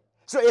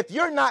 So if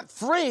you're not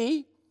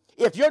free,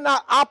 if you're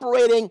not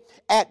operating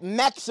at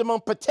maximum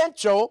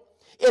potential,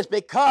 it's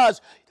because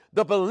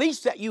the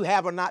beliefs that you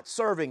have are not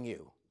serving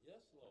you. Yes,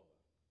 Lord.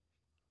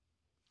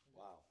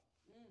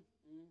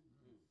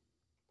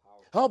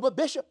 Wow. Oh, but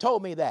Bishop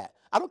told me that.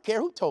 I don't care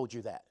who told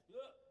you that.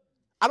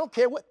 I don't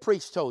care what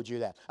priest told you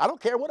that. I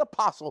don't care what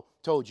apostle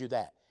told you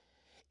that.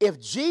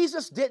 If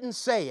Jesus didn't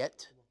say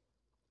it,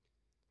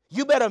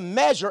 you better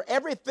measure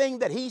everything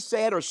that he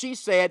said or she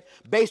said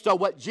based on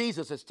what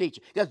Jesus is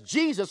teaching. Because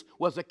Jesus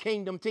was a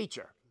kingdom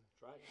teacher.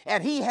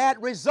 And he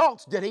had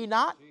results, did he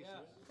not?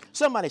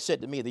 Somebody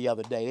said to me the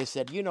other day, they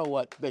said, you know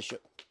what,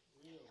 Bishop,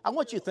 I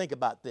want you to think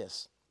about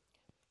this.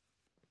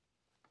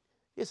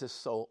 This is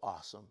so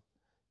awesome.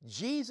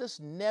 Jesus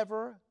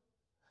never,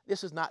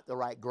 this is not the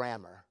right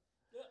grammar,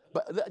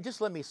 but just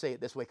let me say it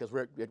this way because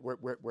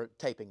we're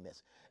taping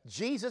this.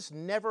 Jesus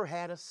never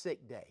had a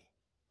sick day.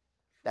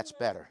 That's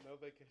better. No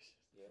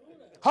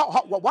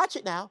vacation. Watch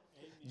it now.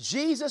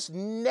 Jesus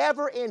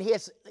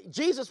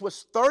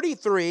was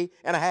 33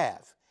 and a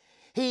half.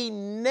 He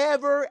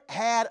never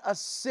had a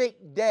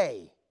sick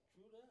day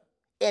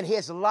in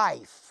his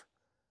life.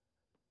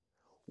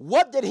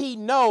 What did he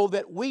know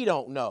that we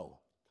don't know?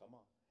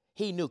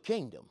 He knew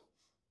kingdom.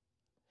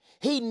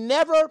 He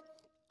never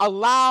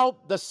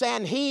allowed the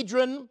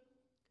Sanhedrin.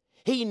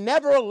 He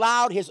never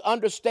allowed his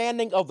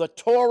understanding of the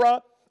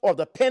Torah or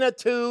the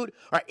Pentateuch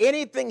or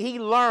anything he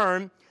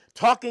learned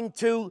talking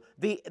to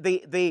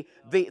the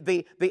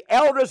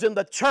elders in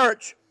the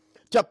church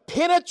to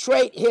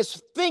penetrate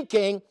his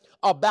thinking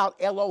about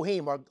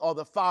Elohim or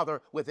the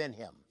Father within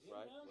him.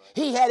 Right.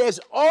 He had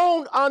his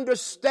own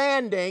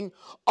understanding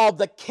of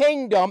the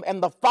kingdom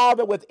and the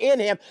Father within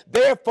him.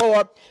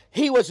 Therefore,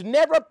 he was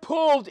never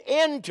pulled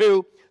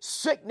into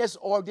sickness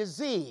or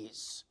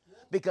disease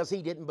because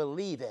he didn't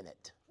believe in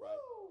it. Right.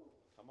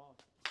 Come on.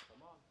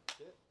 That's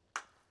it.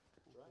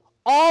 Right.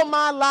 All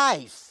my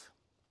life,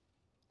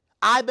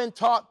 I've been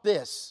taught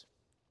this.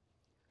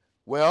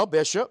 Well,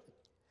 Bishop,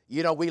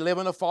 you know, we live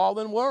in a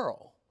fallen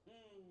world.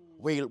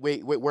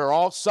 We're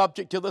all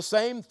subject to the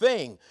same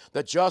thing.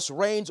 The just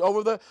reigns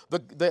over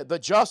the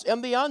just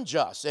and the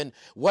unjust. And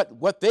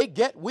what they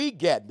get, we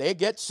get. They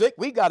get sick,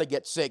 we got to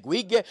get sick.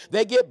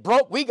 They get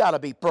broke, we got to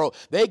be broke.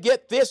 They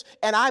get this,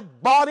 and I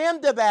bought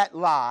into that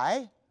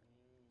lie.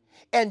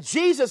 And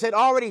Jesus had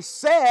already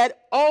said,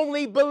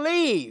 only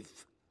believe.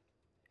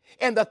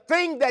 And the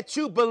thing that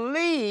you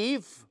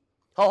believe,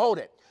 hold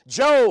it.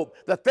 Job,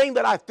 the thing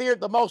that I feared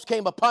the most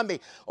came upon me.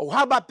 Oh,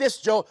 how about this,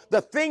 Job?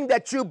 The thing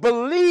that you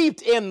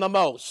believed in the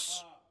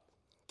most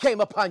came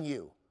upon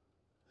you.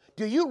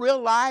 Do you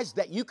realize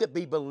that you could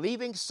be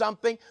believing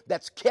something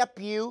that's kept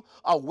you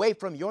away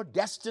from your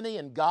destiny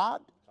in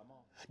God?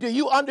 Do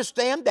you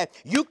understand that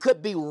you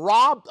could be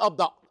robbed of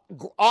the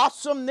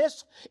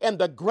awesomeness and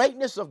the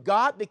greatness of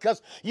God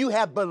because you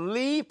have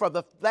believed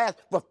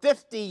for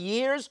 50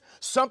 years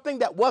something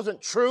that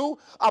wasn't true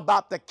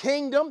about the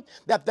kingdom,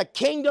 that the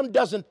kingdom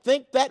doesn't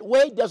think that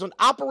way, doesn't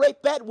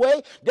operate that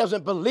way,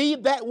 doesn't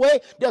believe that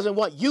way, doesn't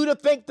want you to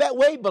think that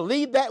way,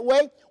 believe that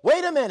way?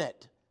 Wait a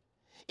minute.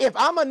 If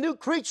I'm a new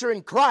creature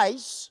in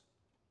Christ,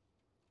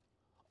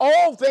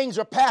 all things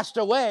are passed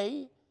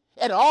away,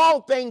 and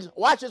all things,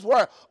 watch this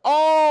word,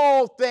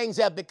 all things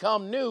have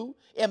become new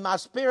in my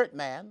spirit,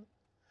 man.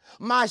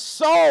 My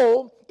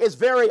soul is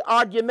very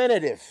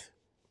argumentative.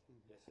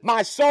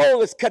 My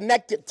soul is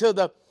connected to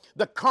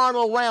the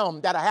carnal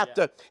realm that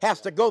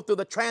has to go through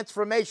the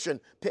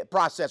transformation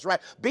process, right?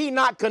 Be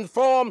not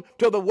conformed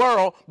to the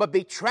world, but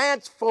be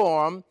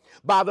transformed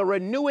by the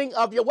renewing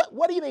of your,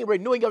 what do you mean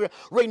renewing of your,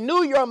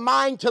 renew your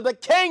mind to the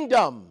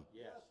kingdom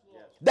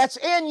that's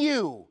in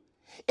you.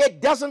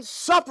 It doesn't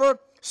suffer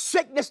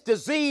sickness,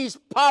 disease,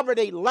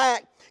 poverty,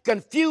 lack,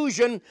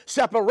 confusion,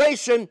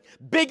 separation,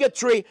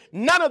 bigotry.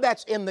 None of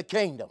that's in the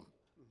kingdom.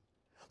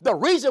 The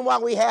reason why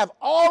we have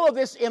all of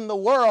this in the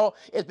world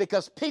is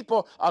because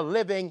people are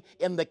living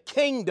in the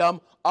kingdom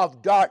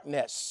of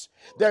darkness.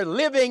 They're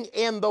living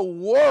in the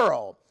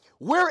world.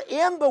 We're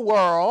in the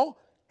world,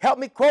 help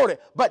me quote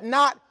it, but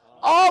not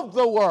of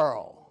the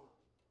world.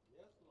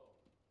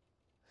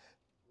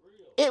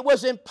 It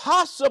was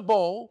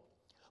impossible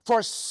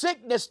for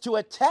sickness to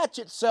attach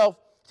itself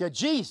to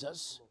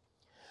Jesus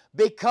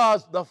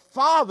because the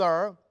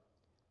Father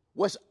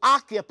was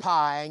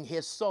occupying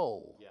his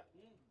soul.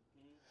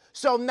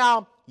 So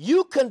now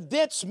you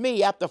convince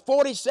me after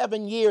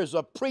 47 years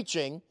of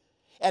preaching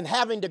and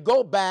having to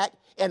go back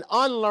and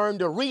unlearn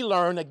to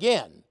relearn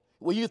again.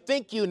 Well, you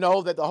think you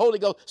know that the Holy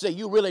Ghost say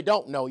you really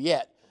don't know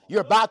yet.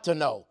 You're about to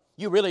know.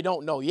 You really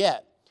don't know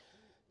yet.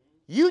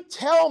 You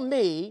tell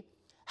me,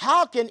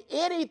 how can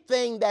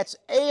anything that's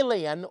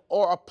alien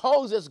or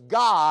opposes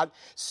God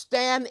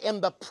stand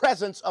in the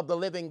presence of the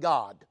living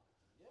God?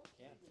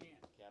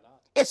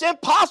 It's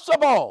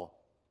impossible.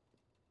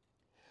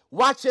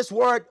 Watch this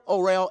word,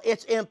 Orel.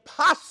 It's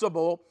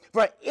impossible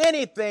for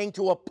anything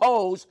to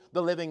oppose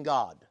the living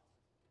God.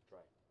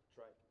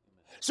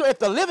 So if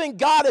the living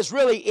God is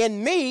really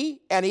in me,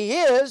 and he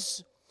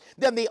is,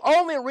 then the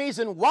only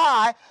reason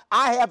why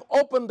I have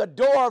opened the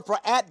door for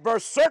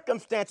adverse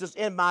circumstances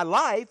in my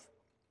life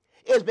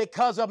is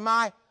because of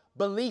my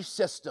belief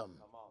system.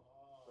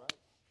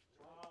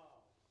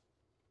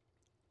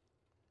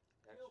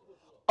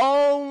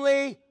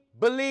 Only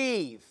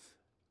believe.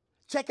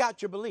 Check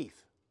out your belief.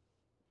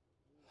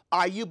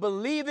 Are you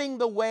believing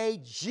the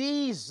way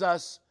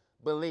Jesus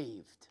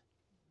believed?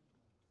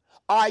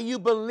 Are you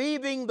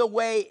believing the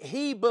way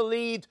he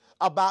believed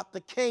about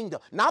the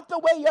kingdom? Not the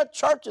way your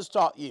church has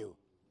taught you.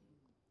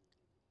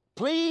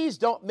 Please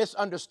don't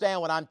misunderstand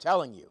what I'm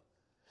telling you.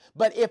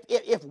 But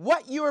if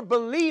what you're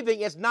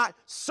believing is not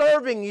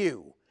serving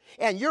you,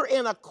 and you're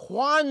in a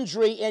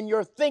quandary in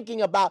your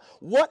thinking about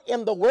what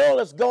in the world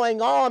is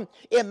going on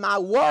in my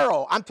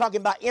world, I'm talking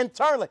about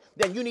internally,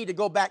 then you need to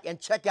go back and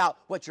check out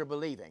what you're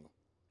believing.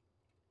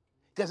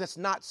 Because it's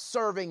not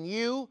serving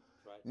you,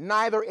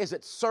 neither is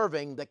it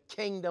serving the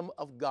kingdom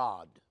of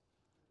God.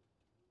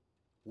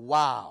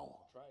 Wow.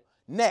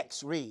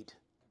 Next, read.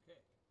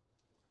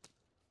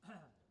 Okay.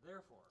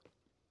 Therefore,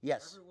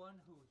 yes. Everyone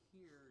who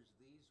hears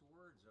these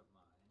words of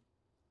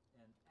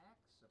mine and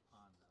acts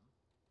upon them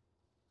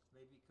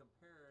may be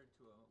compared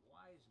to a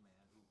wise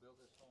man who built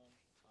his home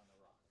on the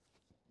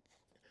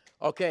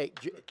rock. Okay,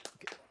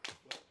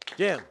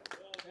 Jim.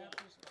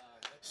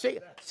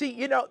 See,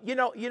 you know,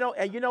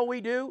 and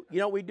we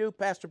do,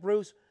 Pastor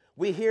Bruce,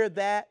 we hear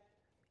that,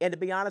 and to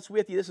be honest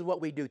with you, this is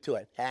what we do to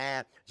it.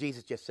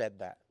 Jesus just said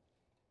that.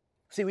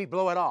 See, we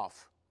blow it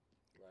off.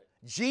 Right.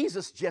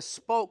 Jesus just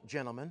spoke,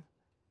 gentlemen.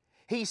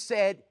 He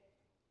said,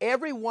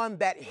 everyone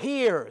that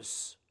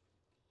hears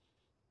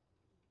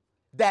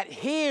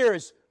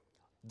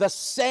the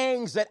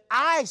sayings that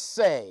I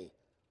say,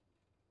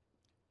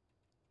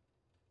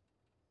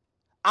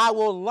 I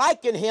will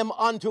liken him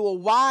unto a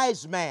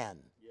wise man.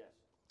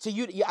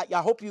 See,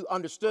 I hope you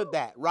understood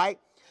that, right?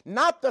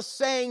 Not the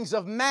sayings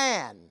of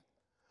man,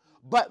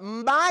 but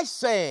my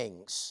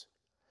sayings,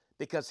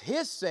 because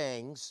his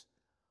sayings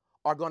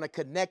are going to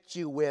connect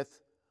you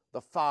with the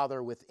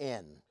Father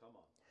within,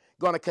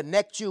 going to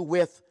connect you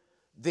with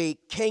the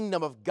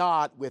kingdom of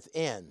God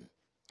within.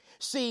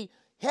 See,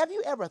 have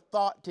you ever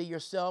thought to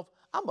yourself,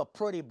 I'm a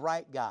pretty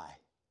bright guy?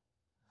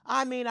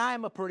 I mean,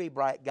 I'm a pretty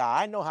bright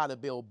guy. I know how to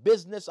build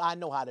business. I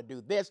know how to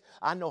do this.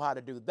 I know how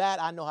to do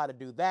that. I know how to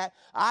do that.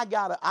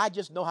 I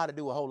just know how to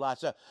do a whole lot of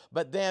stuff.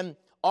 But then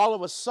all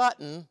of a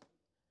sudden,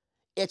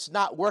 it's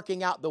not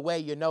working out the way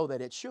you know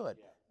that it should.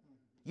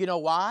 You know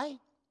why?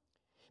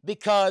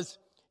 Because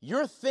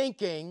you're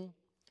thinking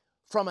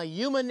from a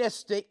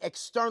humanistic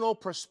external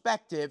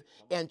perspective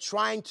and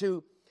trying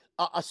to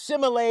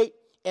assimilate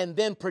and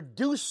then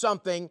produce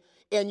something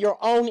in your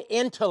own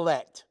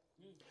intellect.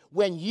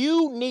 When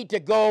you need to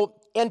go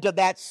into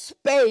that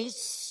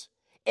space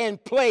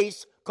and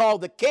place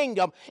called the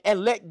kingdom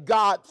and let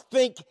God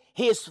think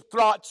his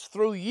thoughts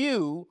through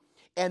you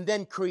and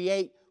then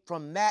create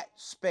from that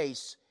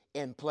space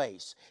and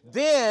place.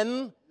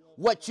 Then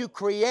what you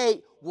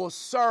create will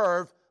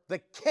serve the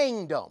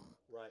kingdom.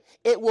 Right.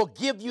 It will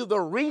give you the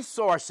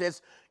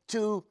resources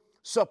to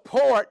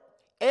support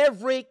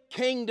every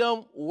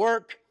kingdom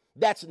work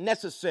that's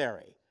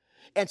necessary.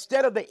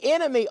 Instead of the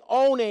enemy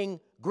owning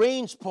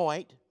Greens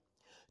Point,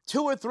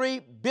 2 or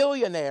 3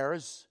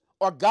 billionaires,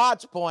 or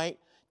God's Point,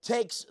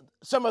 takes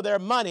some of their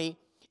money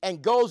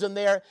and goes in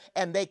there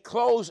and they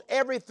close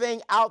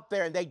everything out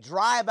there and they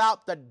drive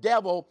out the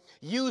devil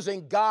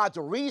using God's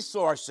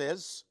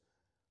resources,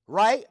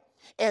 right?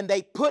 And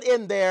they put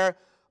in there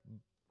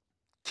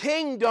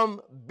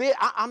kingdom,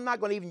 I'm not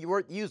going to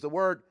even use the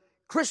word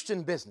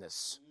Christian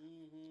business.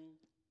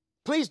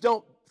 Please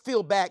don't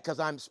feel bad because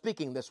I'm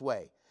speaking this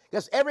way.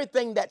 Because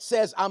everything that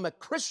says I'm a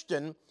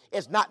Christian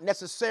is not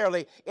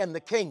necessarily in the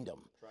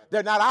kingdom.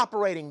 They're not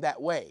operating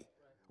that way,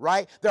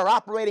 right? They're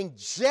operating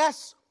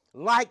just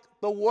like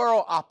the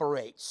world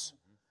operates.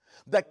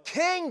 The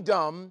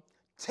kingdom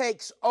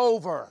takes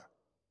over.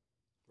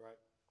 Right.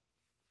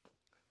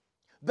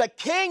 The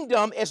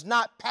kingdom is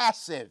not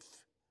passive.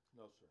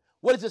 No, sir.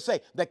 What does it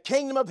say? The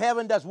kingdom of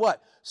heaven does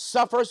what?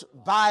 Suffers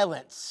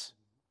violence.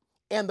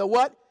 And the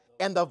what?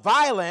 And the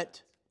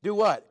violent do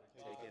what?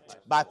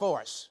 By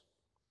force.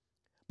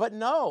 But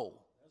no.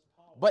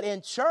 But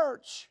in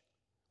church,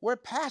 we're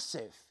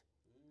passive.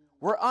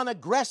 We're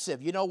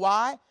unaggressive. You know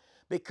why?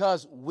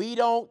 Because we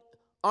don't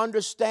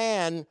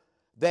understand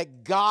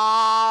that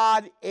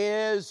God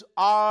is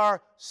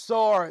our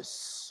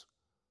source.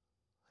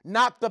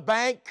 Not the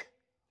bank,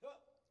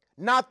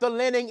 not the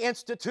lending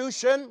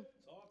institution,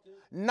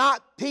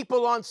 not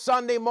people on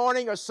Sunday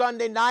morning or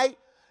Sunday night,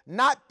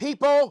 not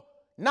people,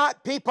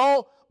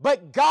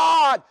 but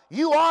God,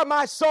 you are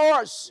my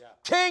source.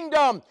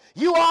 Kingdom,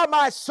 you are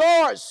my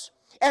source.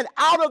 And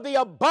out of the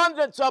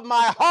abundance of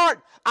my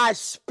heart, I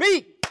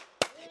speak.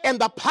 And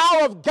the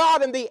power of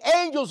God and the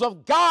angels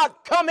of God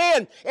come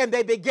in and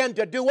they begin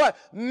to do what?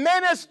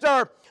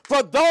 Minister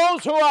for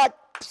those who are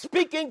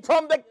speaking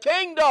from the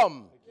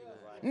kingdom,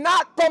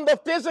 not from the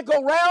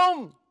physical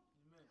realm.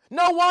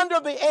 No wonder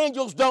the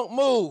angels don't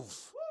move,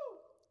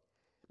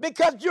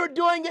 because you're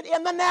doing it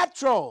in the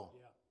natural.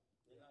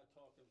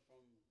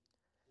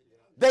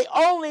 They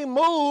only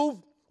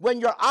move when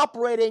you're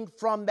operating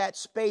from that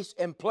space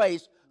and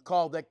place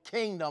called the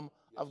kingdom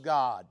of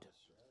God.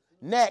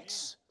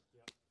 Next.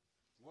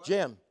 Brother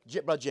Jim.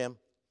 But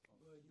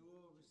you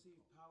will receive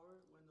power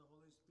when the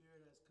Holy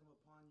Spirit has come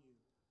upon you,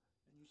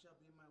 and you shall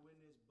be my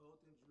witness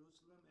both in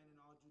Jerusalem and in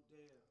all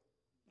Judea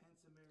and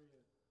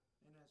Samaria,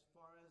 and as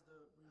far as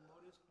the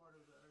remotest part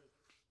of the earth.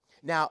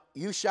 Now,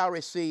 you shall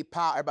receive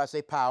power. Everybody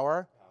say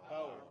power.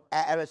 Power.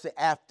 Everybody say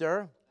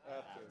after.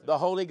 The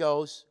Holy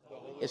Ghost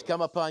is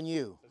come upon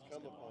you.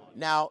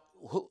 Now,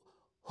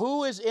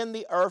 who is in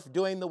the earth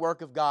doing the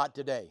work of God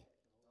today?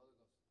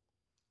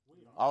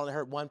 I only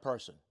heard one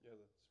person.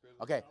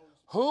 Okay,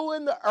 who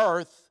in the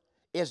earth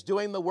is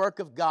doing the work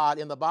of God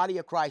in the body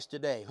of Christ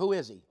today? Who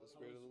is he?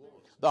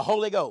 The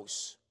Holy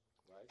Ghost.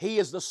 He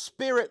is the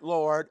Spirit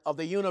Lord of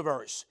the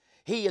universe.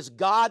 He is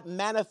God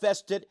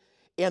manifested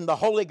in the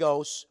Holy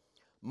Ghost,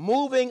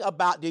 moving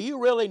about. Do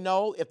you really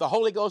know if the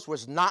Holy Ghost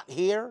was not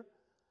here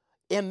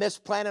in this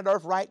planet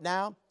Earth right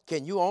now?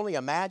 Can you only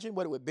imagine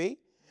what it would be?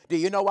 Do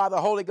you know why the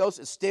Holy Ghost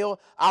is still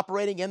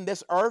operating in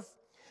this earth?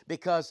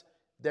 Because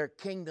they're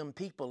kingdom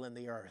people in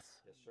the earth.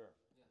 Yes, sir.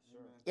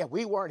 If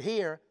we weren't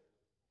here,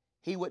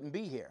 he wouldn't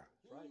be here.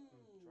 Right.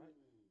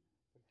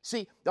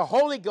 See, the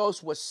Holy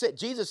Ghost was sent.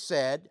 Jesus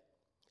said,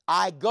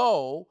 I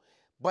go,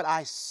 but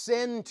I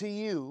send to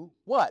you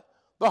what?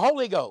 The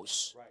Holy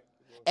Ghost. Right.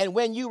 And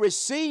when you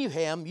receive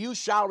him, you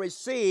shall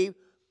receive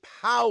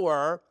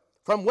power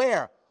from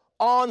where?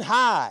 On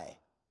high.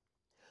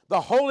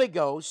 The Holy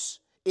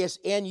Ghost is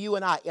in you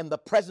and I, in the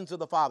presence of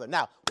the Father.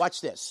 Now,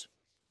 watch this.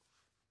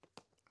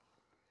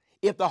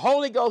 If the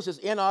Holy Ghost is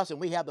in us and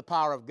we have the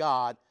power of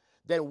God,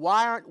 then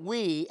why aren't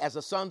we, as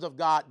the sons of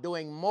God,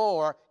 doing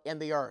more in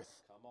the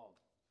earth? Come on.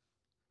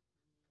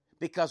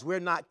 Because we're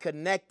not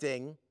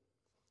connecting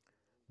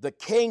the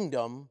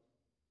kingdom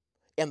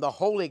and the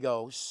Holy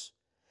Ghost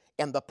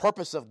and the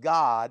purpose of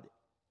God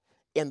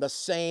in the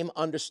same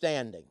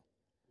understanding.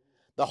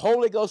 The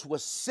Holy Ghost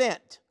was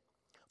sent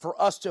for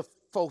us to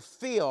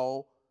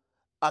fulfill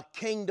a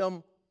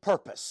kingdom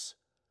purpose.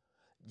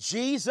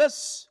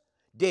 Jesus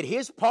did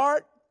his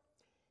part.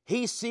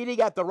 He's seated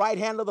at the right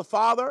hand of the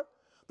Father.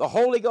 The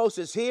Holy Ghost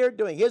is here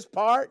doing his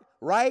part,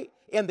 right,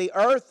 in the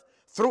earth,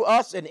 through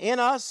us and in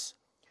us.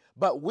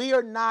 But we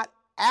are not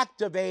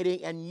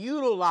activating and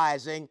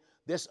utilizing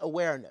this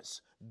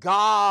awareness.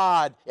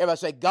 God, everybody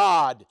say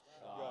God.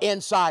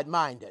 Inside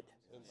minded.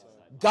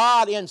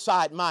 God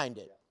inside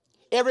minded.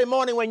 Every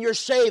morning when you're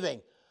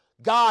shaving,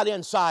 God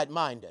inside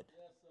minded.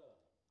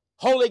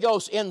 Holy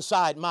Ghost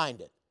inside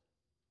minded.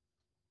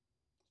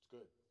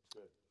 Good.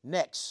 Good.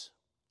 Next.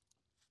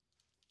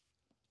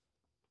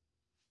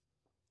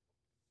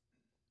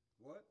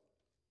 What?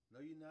 Know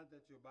ye not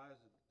that your body is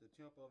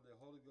the temple of the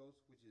Holy Ghost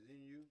which is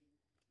in you,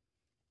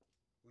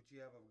 which you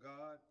have of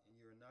God, and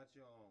you are not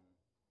your own?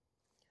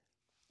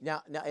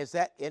 Now is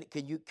that,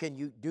 can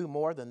you do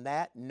more than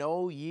that?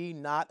 Know ye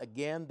not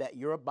again that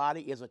your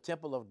body is a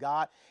temple of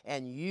God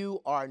and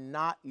you are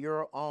not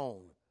your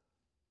own.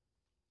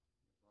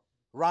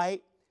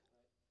 Right?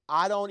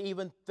 I don't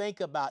even think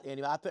about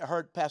any. I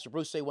heard Pastor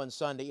Bruce say one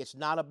Sunday, it's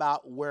not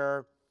about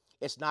where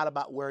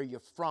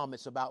you're from,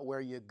 it's about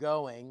where you're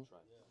going.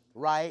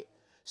 Right?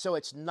 So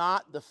it's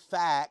not the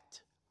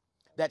fact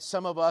that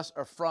some of us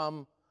are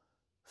from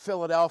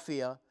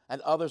Philadelphia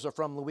and others are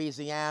from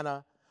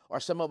Louisiana, or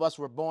some of us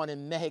were born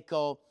in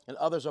Mexico and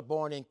others are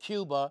born in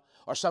Cuba,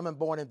 or some are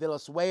born in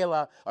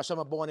Venezuela, or some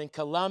are born in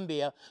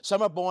Colombia,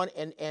 some are born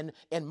in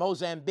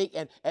Mozambique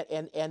and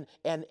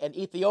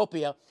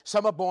Ethiopia,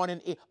 some are born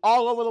in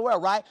all over the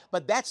world, right?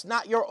 But that's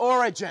not your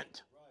origin.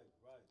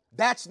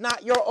 That's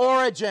not your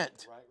origin.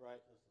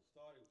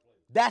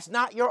 That's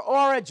not your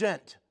origin.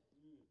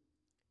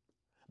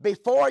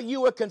 Before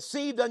you were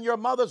conceived in your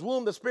mother's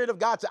womb, the Spirit of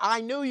God said,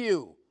 I knew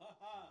you.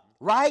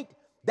 Right?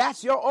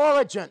 That's your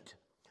origin.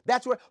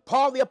 That's where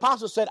Paul the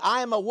Apostle said,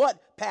 I am a what?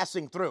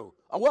 Passing through.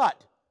 A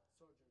what?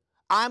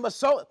 I'm a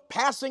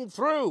passing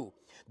through.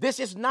 This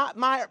is not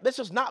my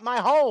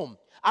home.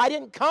 I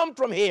didn't come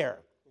from here.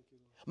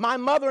 My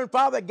mother and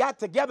father got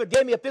together,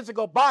 gave me a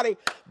physical body,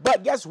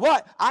 but guess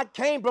what? I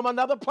came from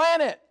another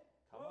planet.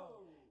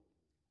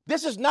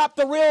 This is not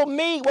the real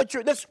me.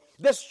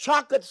 This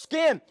chocolate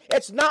skin,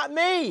 it's not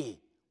me.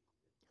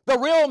 The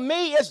real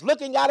me is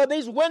looking out of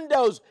these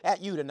windows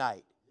at you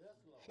tonight.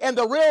 And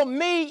the real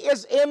me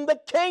is in the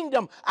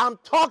kingdom. I'm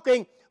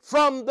talking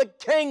from the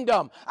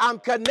kingdom. I'm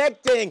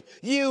connecting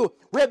you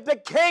with the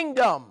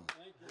kingdom.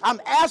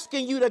 I'm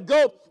asking you to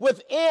go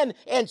within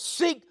and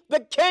seek the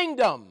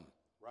kingdom.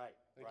 Right.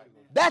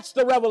 That's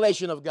the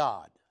revelation of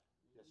God.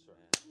 Yes,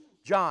 sir.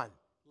 John,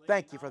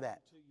 thank you for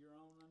that.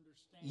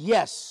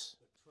 Yes.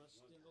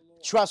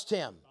 Trust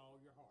him.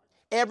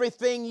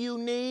 Everything you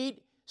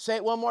need, say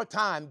it one more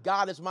time,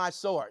 God is my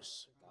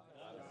source.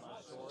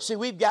 See,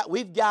 we've got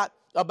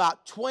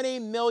about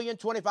 $20 million,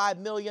 $25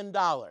 million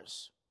Amen.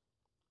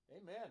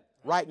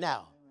 right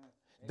now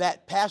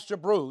that Pastor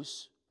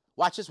Bruce,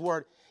 watch his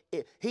word,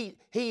 he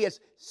is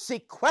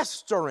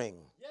sequestering.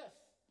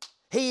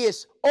 He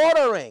is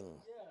ordering.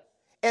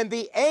 And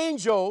the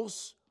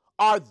angels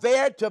are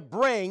there to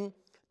bring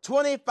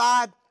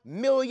 $25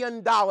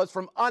 million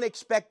from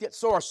unexpected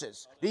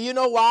sources. Do you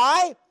know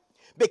why?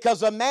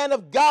 Because a man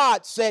of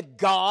God said,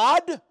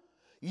 God,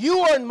 you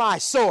are my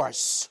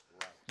source.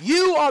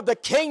 You are the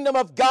kingdom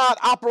of God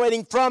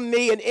operating from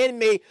me and in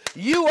me.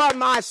 You are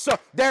my source.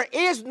 There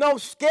is no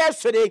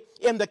scarcity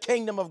in the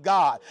kingdom of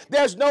God.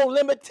 There's no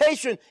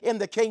limitation in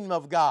the kingdom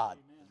of God.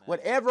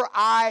 Whatever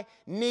I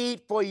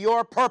need for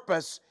your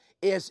purpose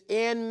is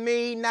in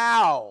me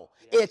now.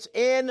 It's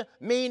in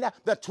me now.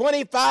 The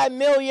 25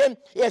 million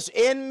is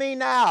in me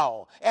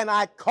now. And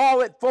I call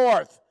it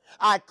forth.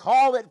 I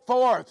call it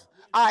forth.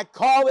 I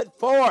call it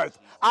forth.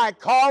 I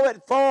call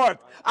it forth.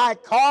 I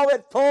call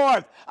it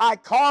forth. I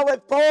call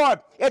it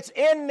forth. It's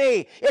in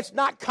me. It's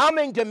not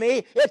coming to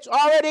me. It's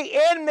already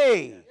in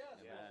me.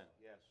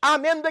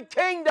 I'm in the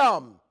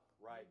kingdom.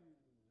 Right.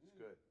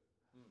 Good.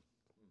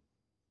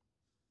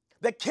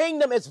 The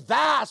kingdom is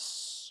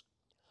vast.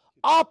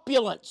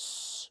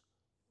 Opulence.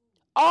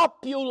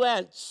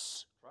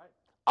 Opulence.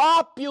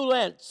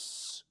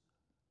 Opulence.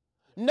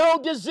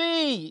 No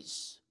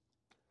disease.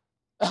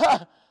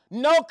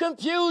 No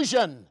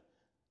confusion.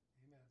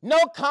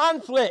 No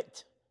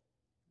conflict.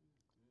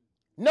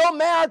 No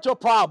marital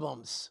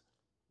problems.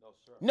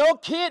 No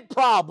kid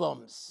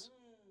problems.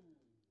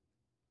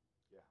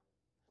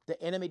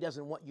 The enemy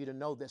doesn't want you to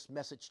know this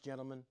message,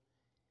 gentlemen.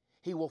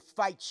 He will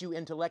fight you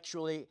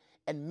intellectually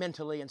and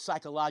mentally and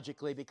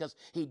psychologically because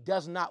he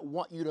does not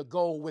want you to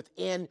go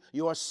within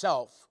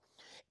yourself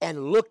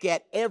and look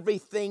at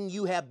everything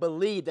you have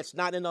believed that's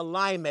not in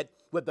alignment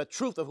with the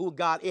truth of who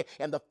God is.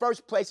 And the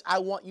first place I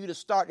want you to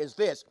start is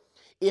this.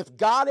 If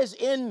God is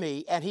in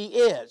me, and he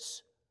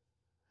is,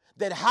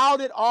 then how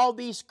did all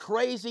these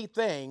crazy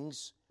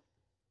things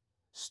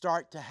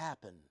start to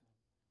happen?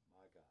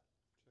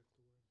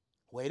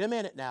 Wait a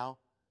minute now.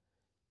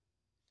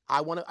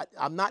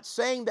 I'm not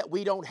saying that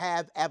we don't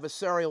have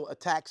adversarial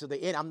attacks of the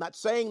enemy. I'm not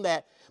saying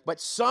that. But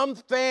some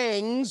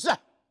things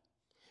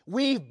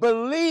we've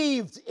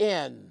believed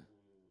in.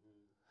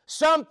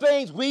 Some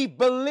things we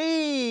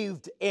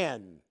believed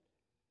in.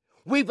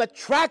 We've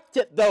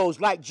attracted those,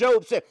 like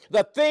Job said,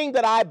 the thing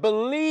that I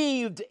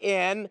believed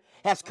in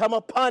has come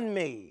upon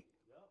me.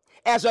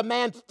 As a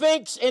man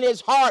thinks in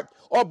his heart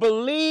or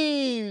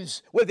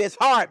believes with his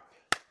heart,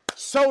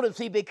 so does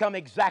he become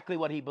exactly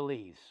what he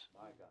believes.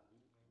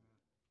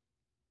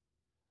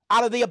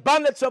 Out of the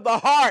abundance of the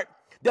heart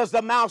does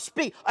the mouth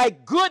speak. A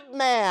good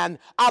man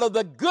out of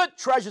the good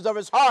treasures of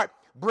his heart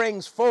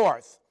brings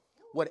forth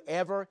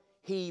whatever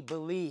he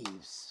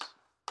believes.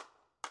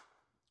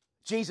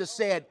 Jesus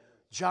said,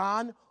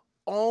 John,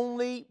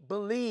 only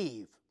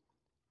believe.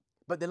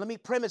 But then let me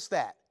premise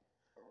that.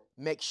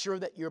 Make sure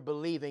that you're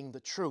believing the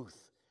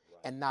truth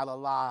and not a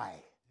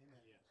lie.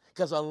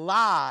 Because a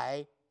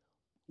lie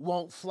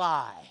won't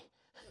fly.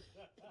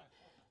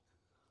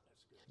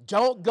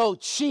 Don't go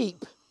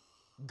cheap,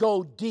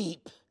 go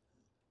deep.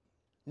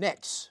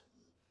 Next.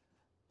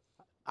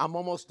 I'm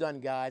almost done,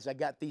 guys. I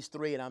got these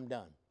three and I'm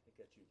done.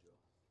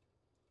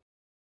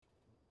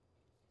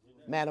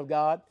 Man of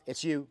God,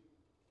 it's you.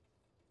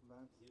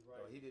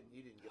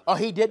 Oh,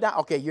 he did not?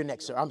 Okay, you're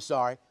next, sir. I'm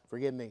sorry.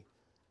 Forgive me.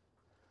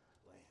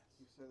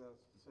 You said that was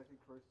 2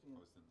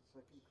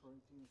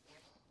 Corinthians.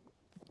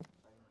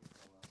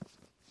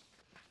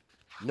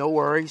 No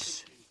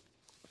worries.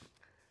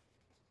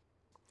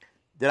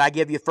 Did I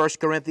give you 1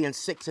 Corinthians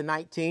 6 and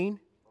 19?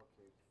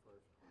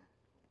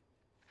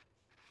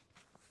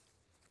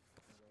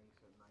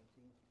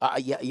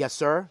 Yes,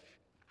 sir.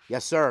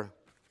 Yes, sir.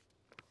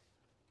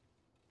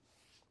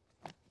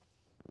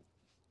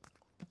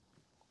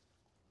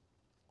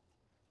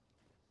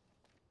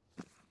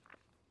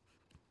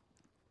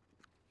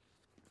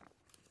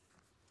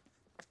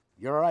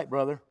 You're all right,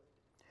 brother.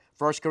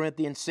 1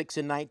 Corinthians 6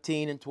 and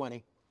 19 and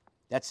 20.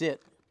 That's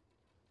it.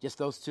 Just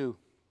those two.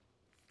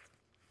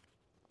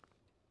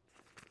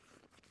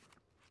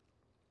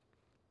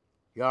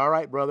 You're all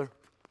right, brother.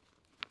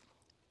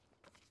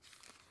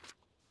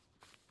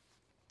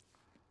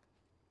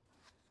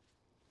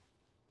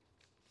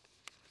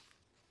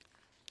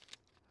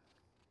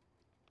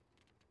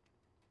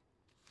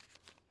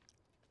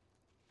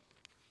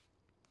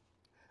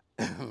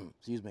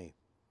 Excuse me.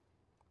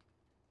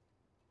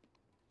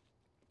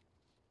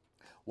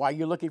 While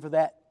you're looking for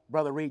that,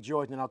 brother, read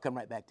George, and then I'll come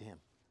right back to him.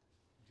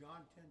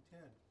 John 10:10.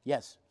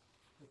 Yes.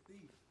 The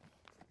thief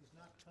does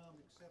not come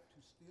except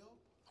to steal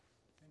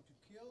and to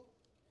kill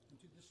and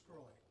to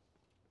destroy.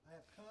 I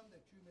have come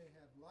that you may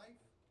have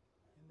life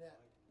and that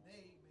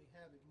they may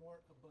have it more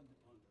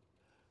abundantly.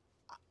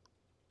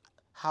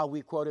 How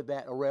we quoted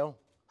that, Aurel?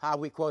 How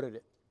we quoted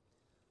it?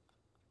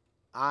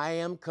 I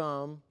am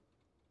come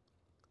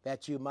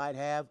that you might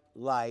have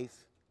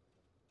life.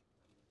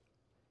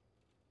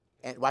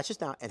 And watch this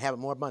now, and have it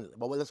more abundantly.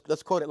 But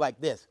let's quote it like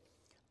this.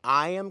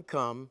 I am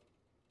come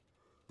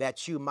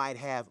that you might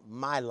have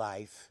my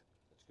life.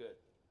 That's good.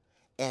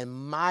 And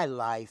my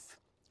life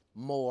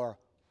more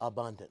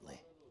abundantly.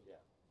 Yeah.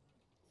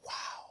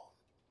 Wow.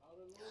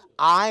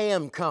 I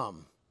am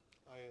come.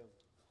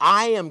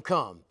 I am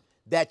come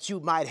that you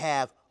might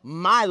have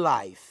my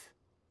life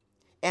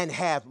and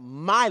have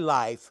my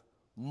life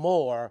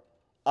more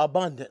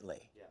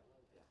abundantly. Yeah.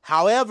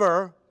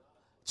 However,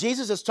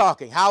 Jesus is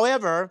talking.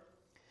 However,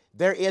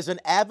 there is an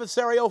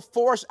adversarial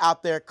force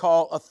out there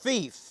called a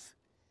thief.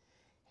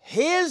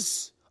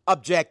 His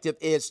objective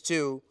is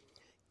to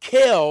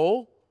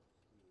kill,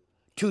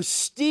 to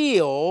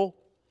steal,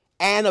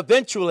 and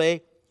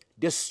eventually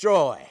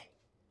destroy.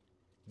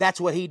 That's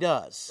what he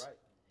does. Right.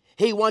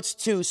 He wants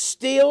to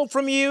steal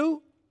from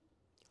you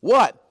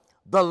what?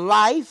 The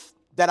life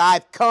that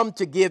I've come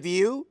to give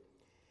you,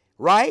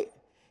 right?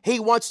 He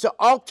wants to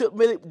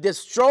ultimately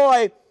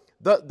destroy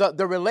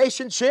the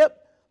relationship,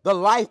 the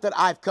life that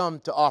I've come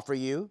to offer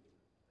you.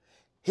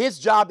 His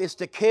job is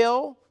to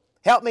kill,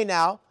 help me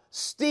now,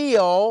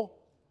 steal,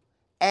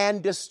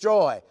 and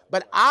destroy.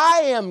 But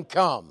I am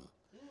come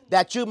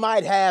that you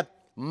might have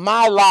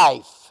my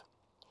life.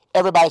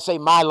 Everybody say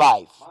my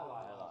life. My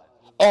life.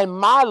 And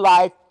my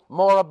life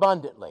more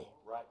abundantly.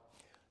 Right.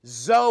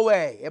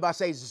 Zoe. Everybody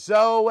say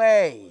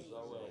Zoe.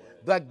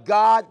 The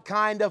God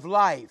kind of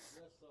life.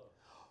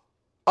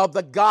 Of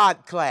the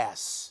God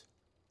class.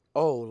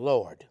 Oh,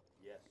 Lord.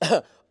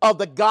 Yes. Of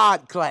the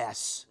God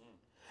class.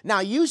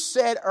 Now, you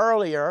said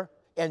earlier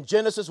in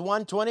Genesis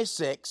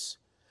 1:26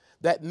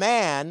 that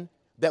man,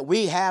 that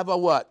we have a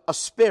what? A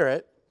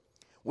spirit.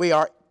 We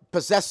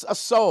possess a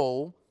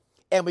soul,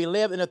 and we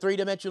live in a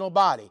three-dimensional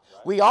body.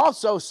 Right. We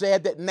also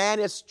said that man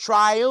is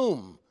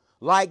triune,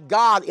 like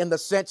God, in the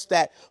sense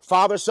that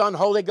Father, Son,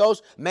 Holy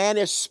Ghost, man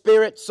is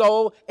spirit,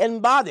 soul,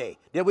 and body.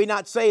 Did we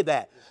not say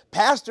that?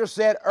 Pastor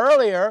said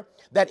earlier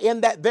that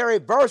in that very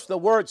verse, the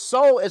word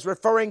soul is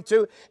referring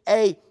to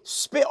a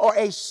spirit or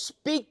a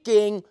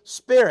speaking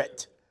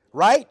spirit,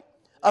 right?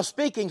 A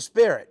speaking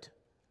spirit.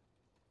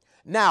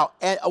 Now,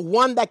 and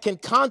one that can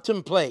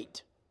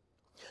contemplate.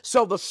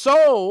 So the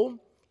soul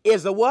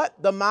is the what?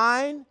 The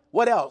mind.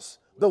 What else?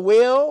 The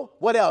will.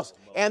 What else?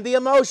 And the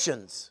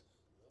emotions,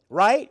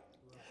 right?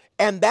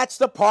 And that's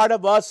the part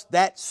of us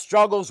that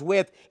struggles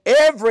with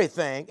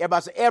everything.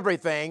 Everybody say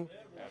everything.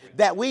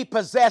 that we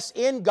possess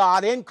in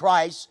God, in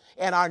Christ,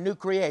 and our new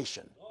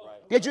creation.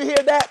 Did you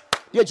hear that?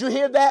 Did you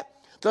hear that?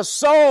 The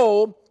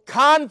soul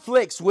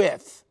conflicts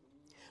with.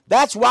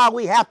 That's why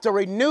we have to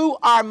renew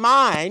our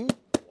mind.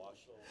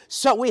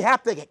 So we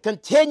have to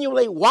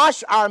continually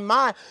wash our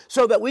mind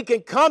so that we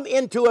can come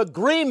into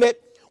agreement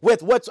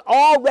with what's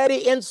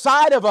already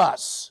inside of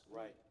us.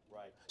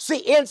 See,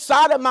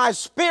 inside of my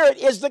spirit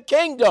is the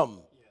kingdom.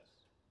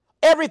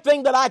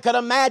 Everything that I could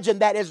imagine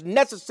that is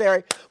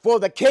necessary for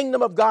the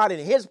kingdom of God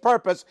and His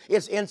purpose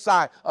is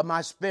inside of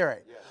my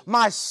spirit.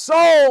 My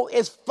soul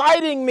is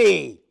fighting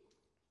me.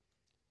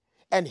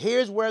 And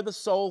here's where the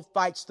soul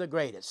fights the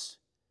greatest.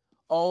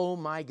 Oh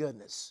my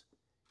goodness.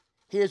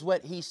 Here's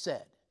what He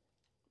said.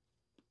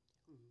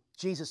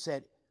 Jesus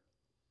said,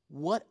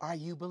 what are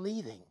you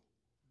believing?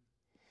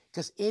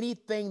 Because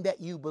anything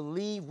that you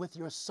believe with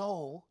your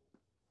soul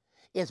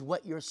is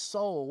what your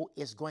soul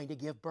is going to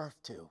give birth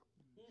to.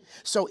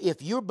 So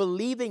if you're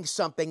believing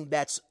something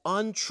that's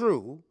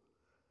untrue,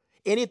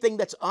 anything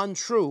that's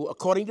untrue,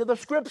 according to the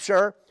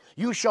scripture,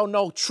 you shall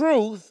know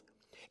truth,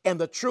 and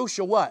the truth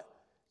shall what?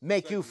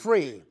 Make you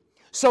free.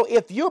 So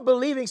if you're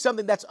believing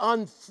something that's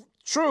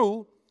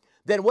untrue,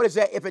 then what is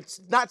that? If it's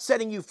not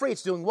setting you free,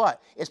 it's doing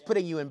what? It's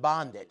putting you in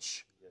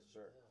bondage. Yes, sir.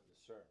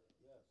 Yes, sir.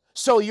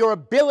 So your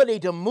ability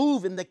to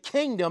move in the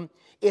kingdom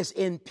is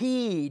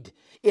impeded.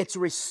 It's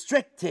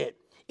restricted.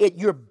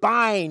 You're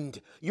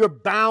bound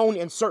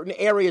in certain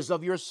areas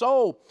of your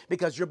soul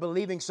because you're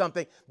believing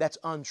something that's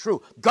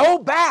untrue. Go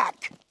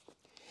back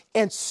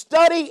and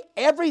study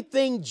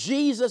everything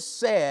Jesus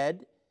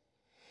said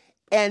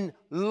and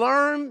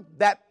learn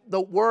that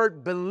the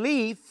word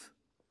belief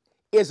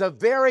is a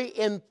very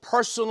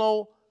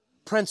impersonal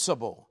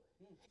principle.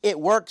 It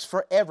works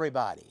for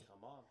everybody.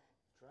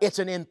 It's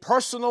an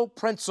impersonal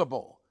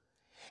principle.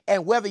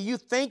 And whether you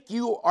think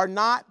you or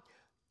not,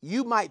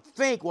 you might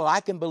think, well, I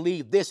can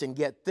believe this and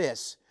get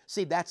this.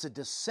 See, that's a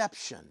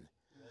deception.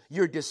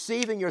 You're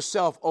deceiving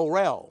yourself,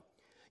 Orel.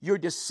 You're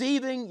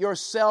deceiving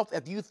yourself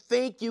if you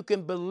think you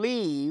can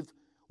believe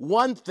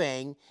one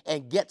thing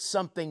and get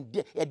something.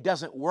 It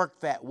doesn't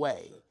work that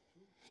way.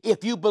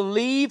 If you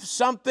believe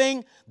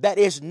something that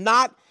is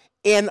not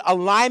in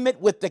alignment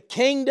with the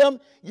kingdom,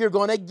 you're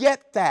going to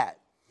get that.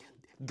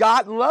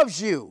 God loves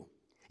you.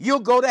 You'll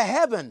go to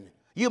heaven.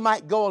 You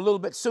might go a little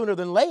bit sooner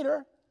than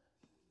later.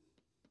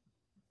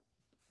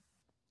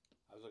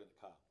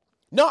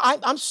 No,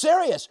 I'm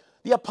serious.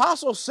 The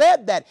apostle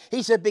said that.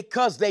 He said,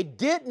 because they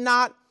did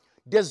not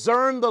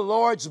discern the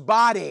Lord's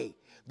body,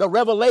 the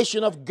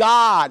revelation of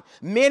God.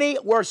 Many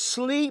were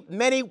asleep,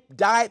 many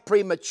died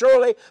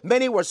prematurely,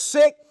 many were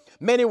sick,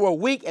 many were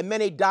weak, and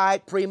many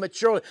died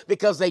prematurely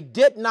because they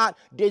did not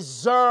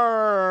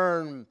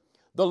discern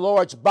the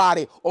Lord's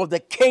body or the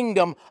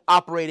kingdom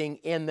operating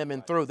in them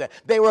and through them.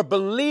 They were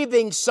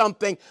believing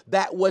something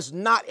that was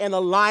not in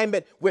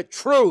alignment with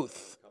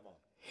truth.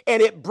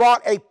 And it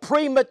brought a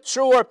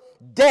premature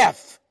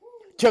death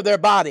to their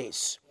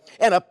bodies,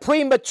 and a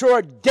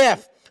premature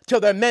death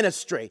to their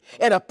ministry,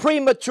 and a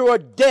premature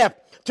death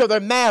to their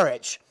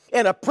marriage,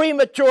 and a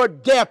premature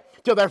death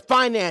to their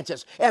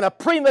finances, and a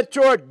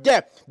premature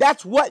death.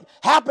 That's what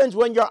happens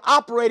when you're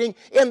operating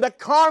in the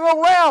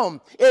carnal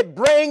realm. It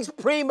brings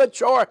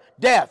premature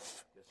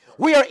death.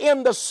 We are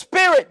in the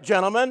spirit,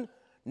 gentlemen,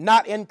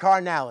 not in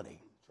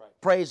carnality.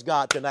 Praise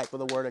God tonight for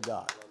the word of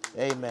God.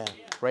 Amen.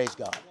 Praise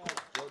God.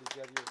 Joe, did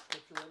you have your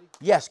scripture ready?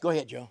 Yes, go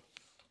ahead, Joe.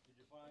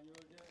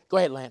 Go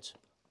ahead, Lance.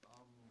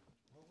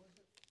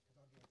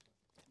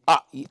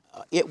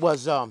 It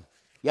was,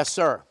 yes,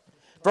 sir.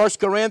 1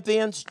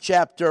 Corinthians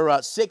chapter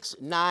 6,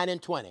 9,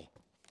 and 20.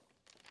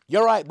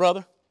 You're right,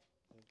 brother.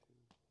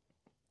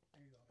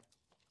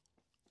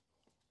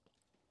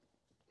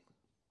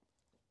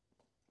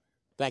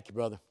 Thank you,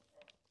 brother.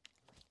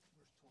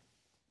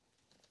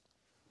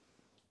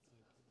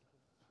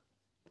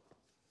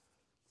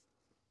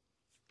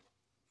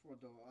 For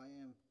though I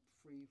am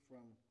free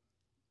from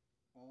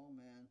all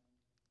men,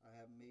 I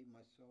have made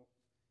myself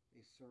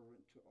a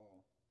servant to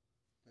all,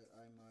 that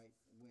I might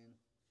win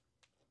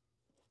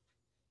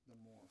the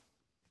more.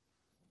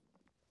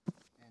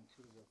 And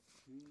to the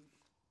Jews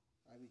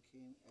I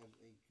became as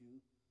a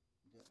Jew,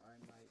 that I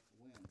might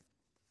win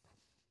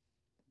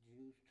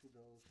Jews. To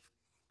those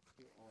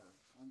who are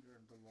under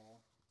the law,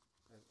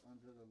 as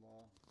under the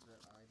law, that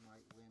I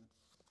might win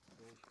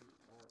those who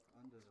are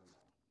under the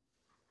law.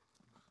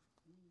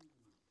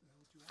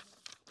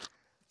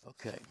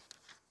 Okay.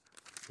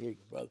 Here you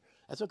go, brother.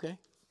 That's okay.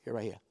 Here,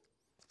 right here.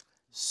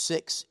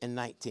 6 and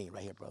 19,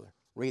 right here, brother.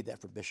 Read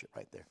that for Bishop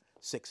right there.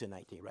 6 and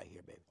 19, right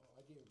here, baby.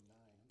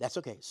 That's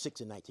okay.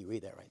 6 and 19.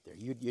 Read that right there.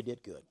 You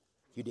did good.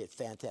 You did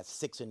fantastic.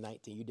 6 and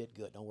 19. You did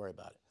good. Don't worry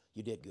about it.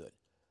 You did good.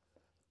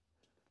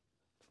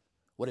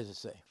 What does it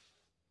say?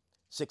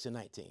 6 and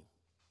 19.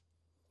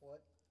 What?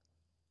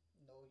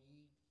 Know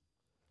ye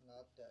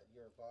not that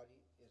your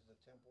body is the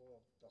temple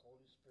of the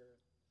Holy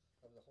Spirit,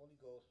 of the Holy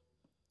Ghost,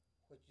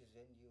 which is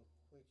in you,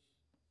 which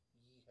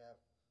ye have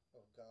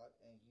of God,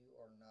 and you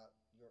are not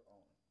your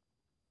own?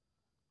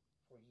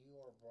 For you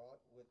are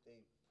bought with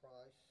a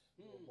price.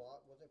 You were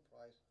bought with a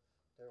price.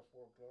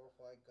 Therefore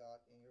glorify God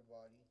in your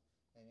body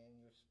and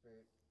in your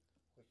spirit,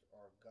 which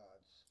are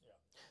God's.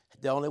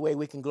 The only way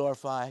we can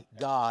glorify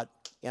God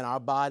in our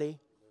body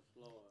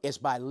is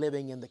by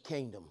living in the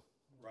kingdom.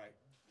 Right.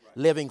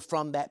 Living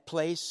from that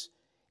place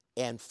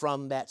and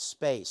from that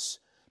space.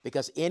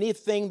 Because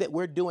anything that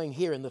we're doing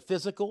here in the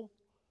physical,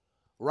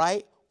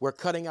 right, we're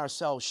cutting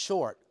ourselves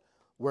short.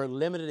 We're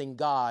limiting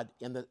God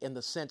in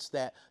the sense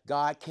that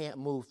God can't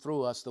move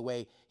through us the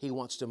way He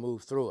wants to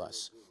move through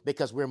us.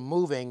 Because we're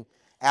moving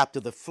after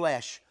the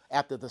flesh,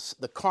 after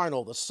the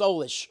carnal, the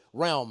soulish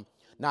realm,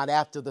 not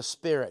after the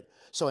spirit.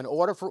 So in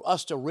order for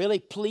us to really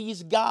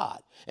please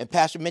God, and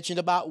Pastor mentioned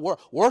about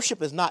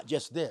worship is not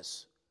just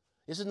this.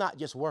 This is not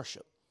just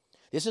worship.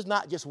 This is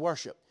not just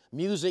worship.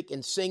 Music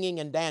and singing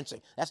and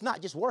dancing. That's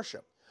not just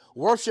worship.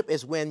 Worship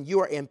is when you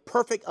are in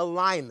perfect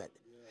alignment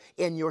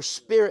in your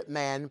spirit,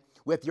 man,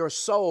 with your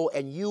soul,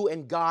 and you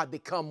and God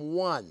become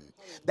one.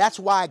 That's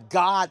why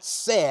God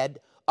said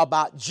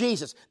about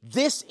Jesus,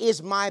 "This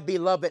is my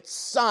beloved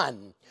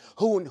Son,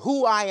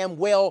 who I am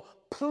well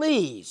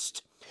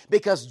pleased,"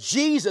 because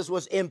Jesus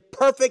was in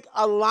perfect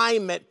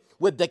alignment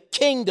with the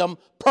kingdom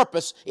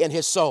purpose in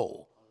his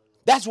soul.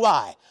 That's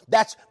why.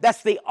 That's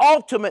the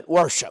ultimate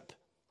worship.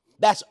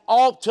 That's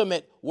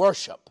ultimate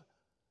worship.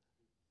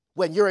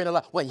 When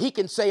you're when he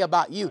can say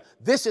about you,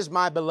 "This is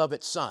my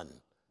beloved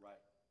Son,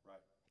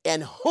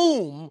 in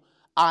whom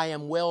I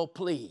am well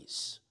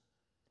pleased."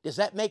 Does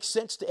that make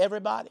sense to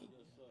everybody?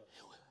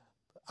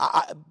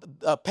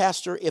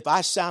 Pastor, if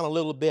I sound a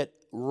little bit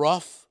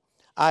rough,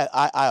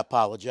 I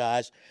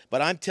apologize.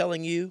 But I'm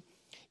telling you,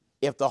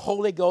 if the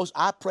Holy Ghost,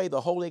 I pray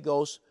the Holy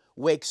Ghost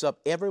wakes up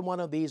every one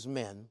of these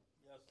men,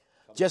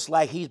 just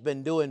like he's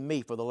been doing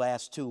me for the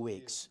last 2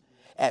 weeks.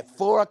 At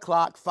 4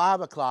 o'clock,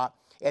 5 o'clock,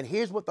 and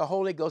here's what the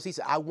Holy Ghost, he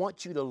said, "I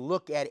want you to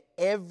look at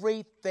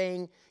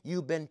everything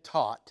you've been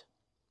taught.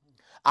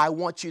 I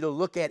want you to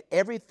look at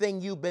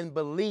everything you've been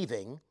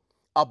believing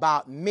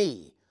about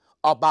me,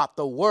 about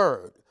the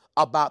Word,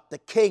 about the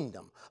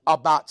kingdom,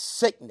 about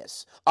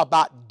sickness,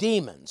 about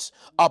demons,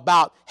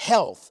 about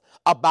health,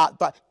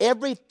 about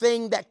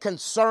everything that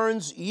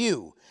concerns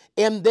you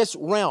in this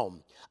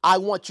realm. I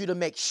want you to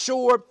make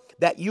sure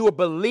that you are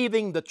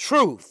believing the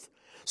truth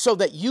so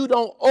that you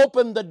don't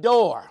open the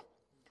door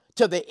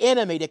to the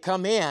enemy to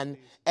come in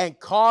and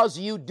cause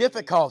you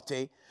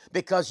difficulty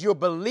because you're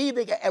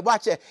believing, and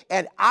watch it,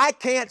 and I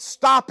can't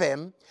stop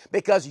him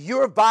because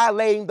you're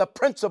violating the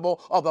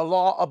principle of the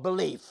law of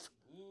belief."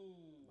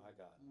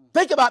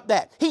 Think about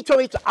that. He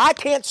told me, I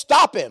can't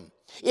stop him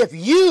if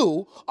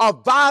you are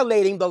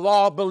violating the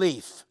law of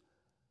belief.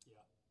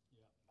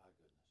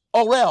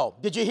 Orel,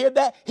 did you hear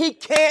that? He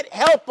can't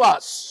help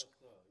us.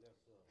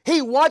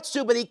 He wants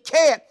to, but he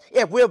can't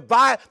if we're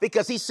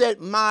because he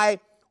said, "My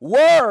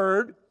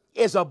word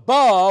is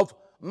above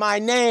my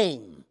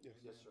name."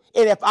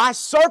 And if I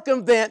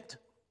circumvent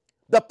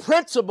the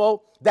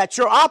principle that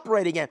you're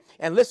operating in,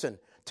 and listen,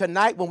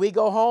 tonight when we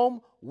go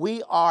home,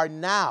 we are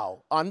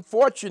now,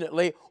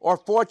 unfortunately or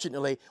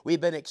fortunately,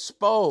 we've been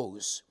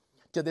exposed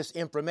to this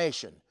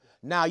information.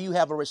 Now you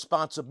have a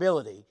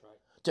responsibility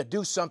to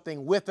do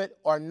something with it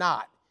or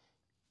not.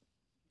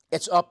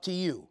 It's up to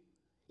you.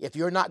 If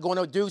you're not going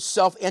to do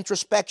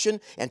self-introspection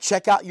and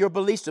check out your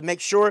beliefs to make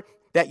sure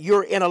that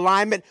you're in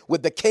alignment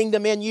with the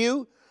kingdom in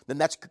you, then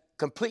that's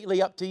completely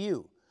up to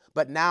you.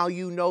 But now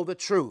you know the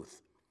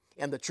truth,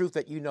 and the truth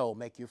that you know will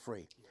make you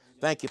free.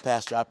 Thank you,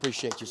 Pastor. I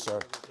appreciate you,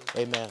 sir.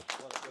 Amen.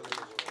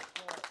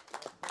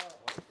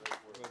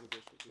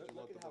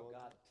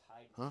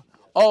 Huh?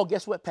 Oh,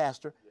 guess what,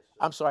 Pastor?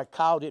 I'm sorry,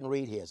 Kyle didn't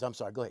read his. I'm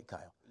sorry. Go ahead,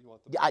 Kyle.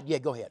 Yeah,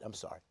 go ahead. I'm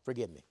sorry.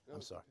 Forgive me.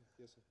 I'm sorry.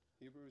 Yes, sir.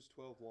 Hebrews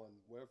 12:1.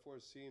 Wherefore,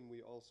 seeing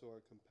we also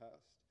are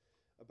compassed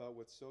about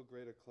with so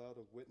great a cloud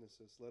of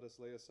witnesses, let us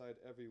lay aside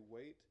every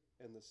weight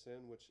and the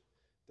sin which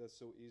does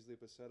so easily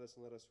beset us,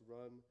 and let us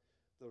run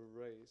the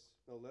race.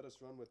 No, let us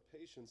run with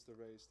patience the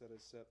race that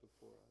is set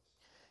before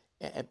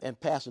us. And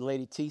Pastor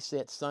Lady T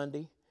said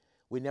Sunday,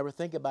 we never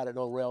think about it,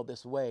 Orel,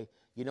 this way.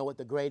 You know what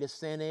the greatest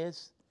sin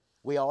is?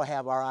 We all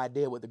have our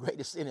idea what the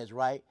greatest sin is,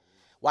 right?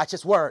 Watch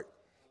this word.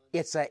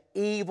 It's an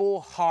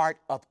evil heart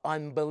of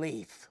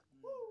unbelief.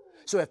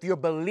 So if you're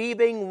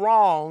believing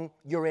wrong,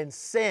 you're in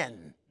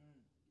sin.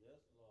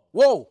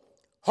 Whoa,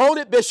 hold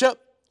it,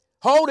 Bishop.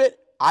 Hold it.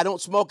 I don't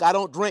smoke, I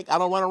don't drink, I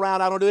don't run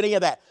around, I don't do any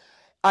of that.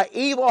 An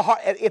evil heart,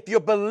 if you're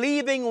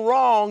believing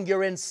wrong,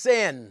 you're in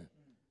sin.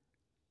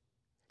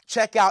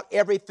 Check out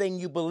everything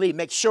you believe.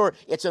 Make sure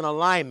it's in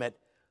alignment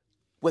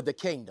with the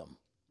kingdom.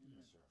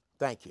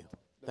 Thank you.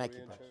 Thank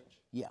you, Pastor.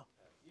 Yeah.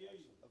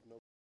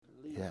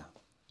 Yeah.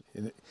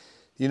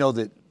 You know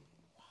that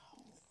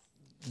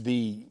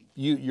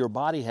your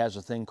body has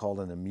a thing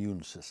called an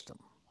immune system.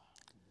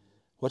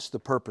 What's the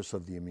purpose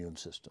of the immune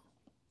system?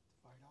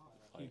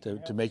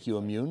 To make you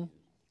immune?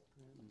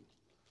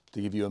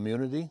 To give you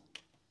immunity?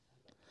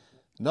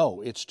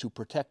 No, it's to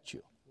protect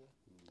you.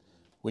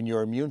 When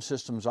your immune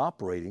system's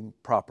operating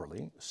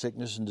properly,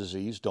 sickness and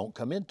disease don't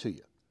come into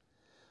you.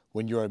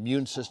 When your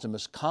immune system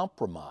is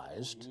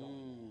compromised,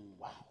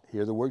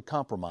 hear the word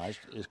compromised,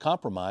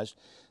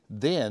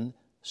 then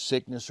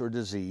sickness or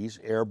disease,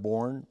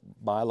 airborne,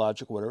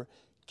 biological, whatever,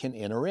 can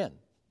enter in,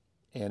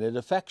 and it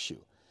affects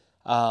you.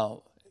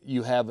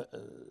 You have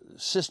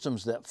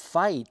systems that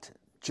fight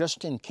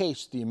just in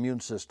case the immune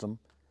system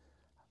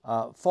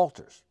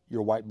falters,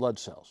 your white blood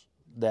cells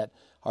that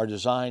are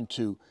designed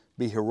to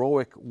be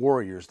heroic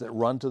warriors that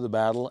run to the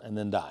battle and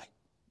then die.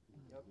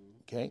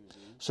 Okay?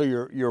 So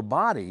your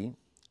body,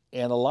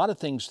 and a lot of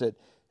things that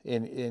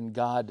in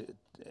God,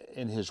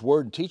 in His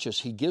Word teach us,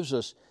 He gives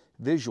us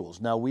visuals.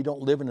 Now, we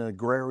don't live in an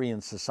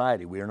agrarian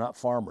society. We are not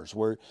farmers.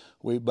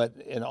 But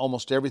in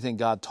almost everything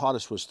God taught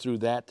us was through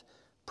that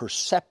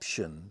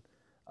perception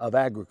of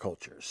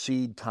agriculture,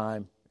 seed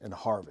time and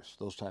harvest,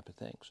 those type of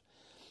things.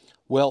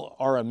 Well,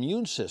 our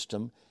immune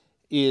system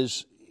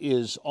is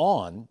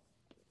on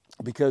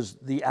because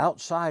the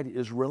outside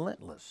is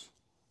relentless.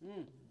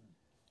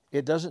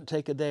 It doesn't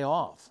take a day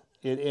off.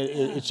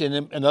 It's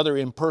another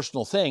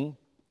impersonal thing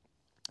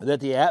that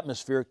the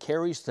atmosphere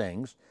carries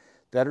things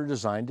that are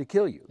designed to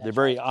kill you. The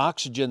very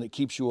oxygen that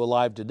keeps you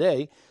alive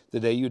today, the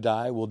day you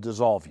die, will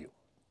dissolve you.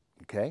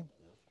 Okay?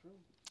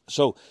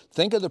 So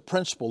think of the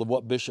principle of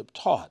what Bishop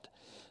taught,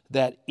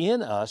 that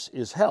in us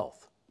is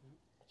health.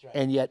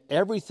 And yet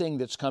everything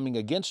that's coming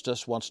against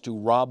us wants to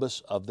rob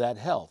us of that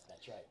health.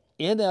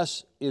 In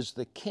us is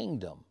the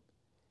kingdom,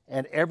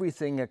 and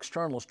everything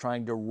external is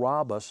trying to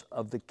rob us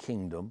of the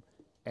kingdom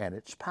and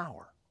its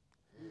power.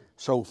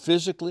 So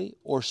physically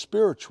or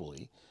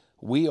spiritually,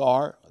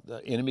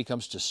 the enemy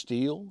comes to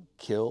steal,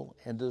 kill,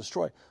 and to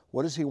destroy.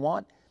 What does he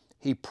want?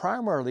 He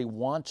primarily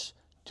wants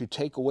to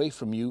take away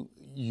from you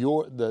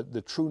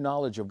the true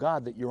knowledge of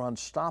God, that you're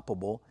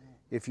unstoppable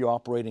if you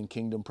operate in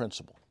kingdom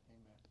principle.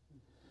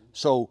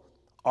 So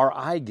our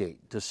eye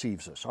gate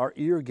deceives us. Our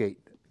ear gate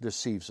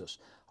deceives us.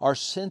 Our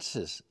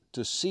senses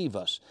deceive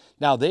us.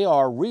 Now, they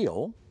are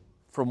real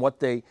from what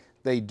they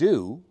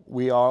do.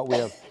 We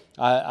have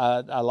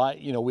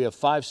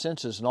 5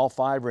 senses, and all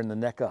 5 are in the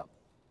neck up.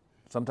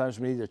 Sometimes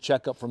we need a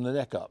checkup from the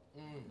neck up,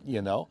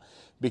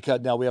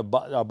 because now we have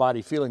our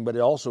body feeling, but it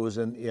also is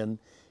in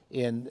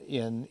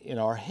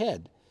our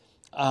head.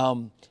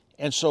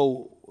 And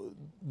so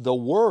the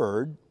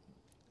Word,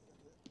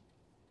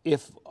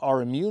 if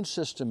our immune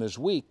system is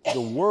weak,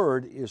 the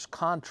Word is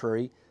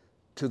contrary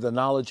to the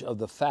knowledge of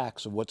the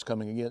facts of what's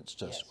coming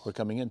against us or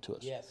coming into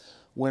us.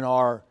 When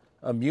our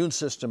immune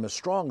system is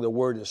strong, the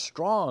Word is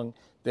strong,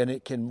 then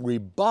it can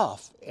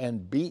rebuff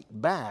and beat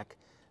back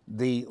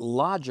the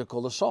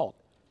logical assault.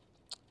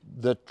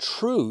 The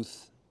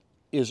truth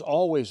is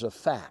always a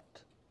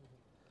fact,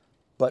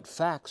 but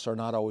facts are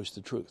not always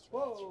the truth.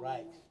 That's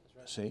right.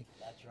 See?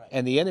 That's right.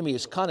 And the enemy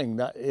is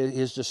cunning.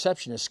 His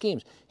deception, his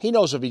schemes. He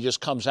knows if he just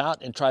comes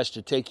out and tries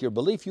to take your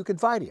belief, you can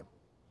fight him.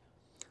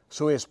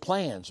 So he has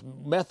plans,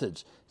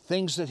 methods,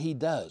 things that he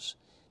does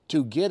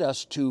to get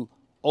us to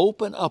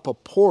open up a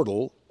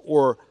portal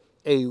or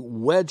a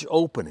wedge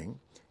opening.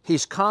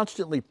 He's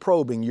constantly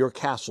probing your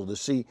castle to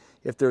see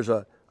if there's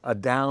a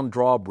down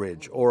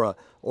drawbridge or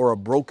a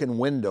broken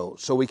window,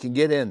 so we can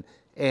get in.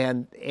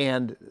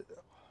 And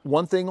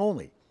one thing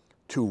only,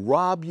 to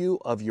rob you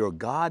of your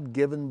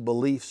God-given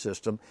belief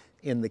system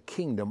in the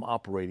kingdom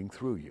operating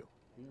through you.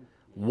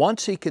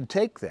 Once he can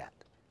take that,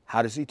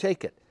 how does he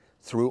take it?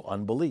 Through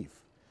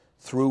unbelief,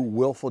 through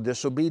willful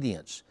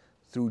disobedience,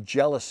 through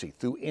jealousy,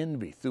 through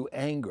envy, through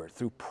anger,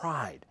 through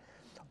pride.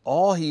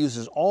 He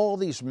uses all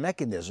these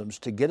mechanisms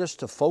to get us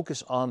to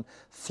focus on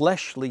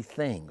fleshly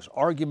things,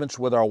 arguments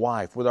with our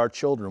wife, with our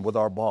children, with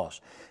our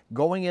boss,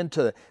 going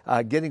into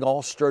getting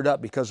all stirred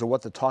up because of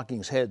what the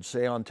talking heads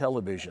say on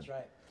television. That's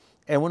right.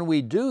 And when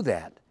we do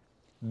that,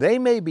 they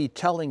may be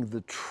telling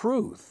the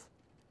truth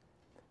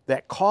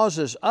that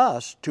causes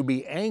us to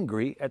be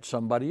angry at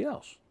somebody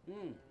else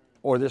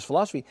or this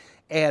philosophy,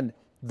 and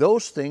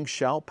those things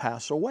shall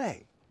pass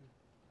away.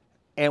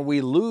 And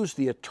we lose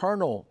the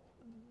eternal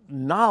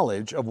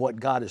knowledge of what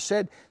God has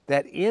said,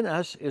 that in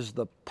us is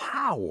the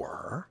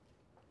power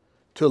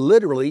to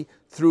literally,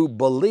 through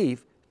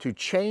belief, to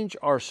change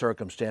our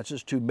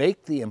circumstances, to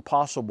make the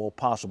impossible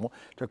possible,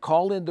 to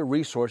call in the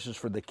resources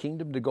for the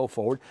kingdom to go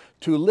forward,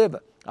 to live.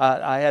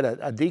 I had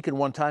a deacon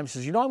one time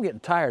says, I'm getting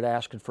tired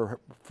asking for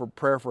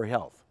prayer for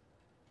health,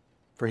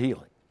 for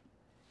healing.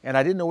 And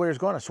I didn't know where he was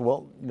going. I said,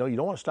 well, you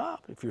don't want to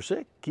stop. If you're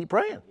sick, keep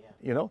praying,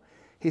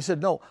 He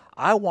said, no,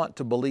 I want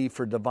to believe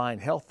for divine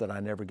health that I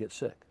never get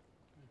sick.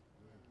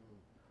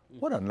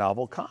 What a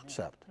novel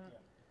concept.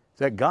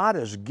 That God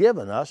has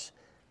given us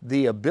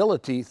the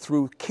ability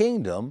through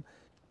kingdom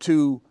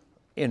to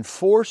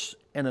enforce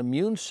an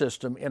immune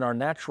system in our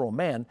natural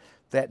man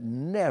that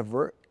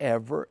never,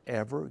 ever,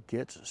 ever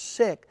gets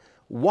sick.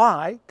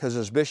 Why? Because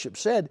as Bishop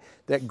said,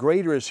 that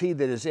greater is he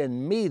that is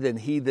in me than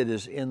he that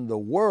is in the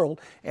world.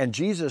 And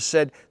Jesus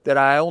said that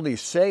I only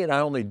say and I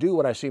only do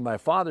what I see my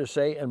Father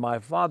say and my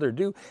Father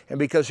do. And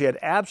because he had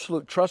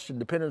absolute trust and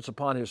dependence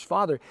upon his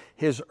Father,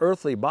 his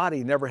earthly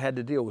body never had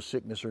to deal with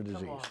sickness or disease.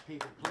 Come on,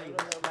 people, please.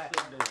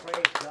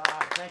 Praise God.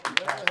 Thank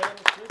you, Pastor.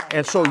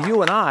 And so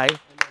you and I,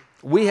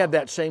 we have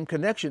that same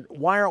connection.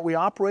 Why aren't we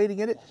operating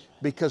in it?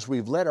 Because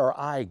we've let our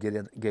eye get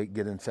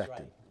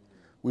infected.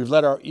 We've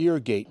let our ear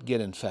gate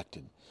get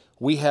infected.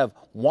 We have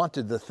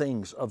wanted the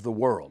things of the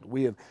world.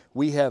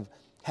 We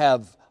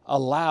have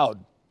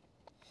allowed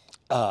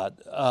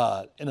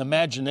an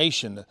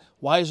imagination.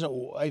 Why isn't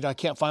it, I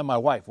can't find my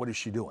wife. What is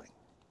she doing?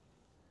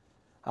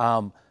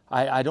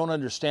 I don't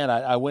understand.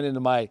 I went into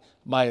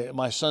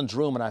my son's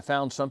room and I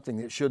found something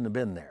that shouldn't have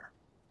been there.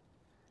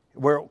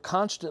 We're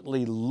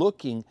constantly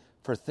looking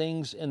for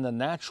things in the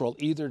natural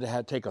either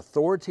to take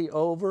authority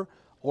over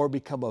or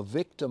become a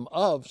victim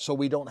of, so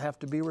we don't have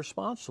to be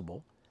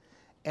responsible.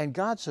 And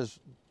God says,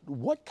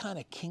 what kind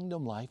of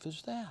kingdom life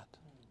is that?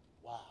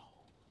 Wow.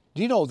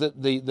 Do you know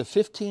that the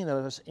 15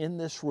 of us in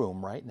this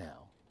room right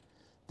now,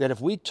 that if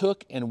we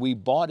took and we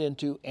bought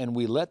into and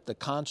we let the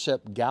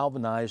concept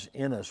galvanize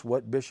in us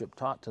what Bishop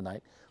taught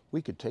tonight,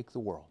 we could take the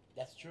world.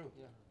 That's true.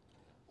 Yeah.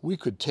 We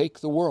could take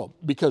the world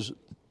because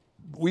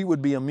we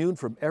would be immune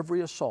from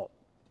every assault.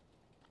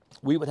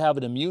 We would have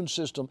an immune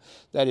system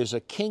that is a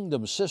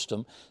kingdom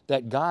system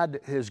that God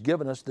has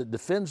given us that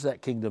defends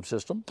that kingdom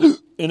system.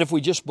 And if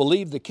we just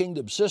believe the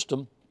kingdom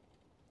system,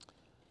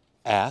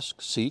 ask,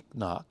 seek,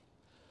 knock,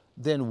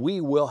 then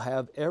we will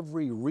have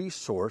every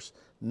resource,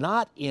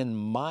 not in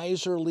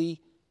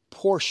miserly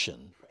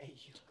portion,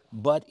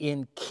 but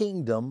in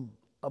kingdom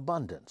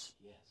abundance.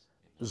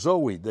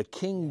 Zoe, the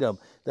kingdom,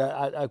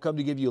 that I've come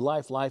to give you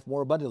life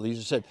more abundantly.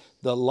 Jesus said,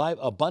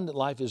 abundant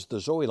life is the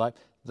Zoe life,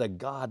 the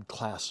God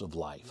class of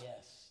life.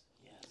 Yes.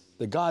 Yes.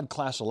 The God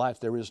class of life,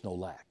 there is no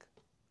lack.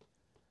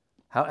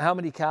 How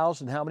many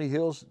cows and how many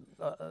hills,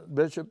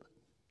 Bishop?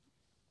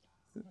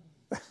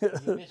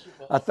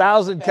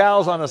 1,000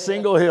 cows on a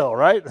single hill,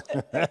 right?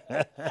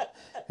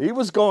 He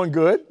was going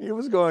good. He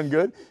was going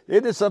good.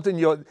 It is something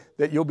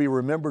that you'll be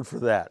remembered for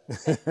that.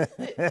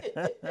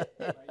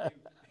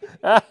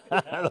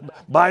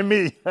 By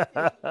me.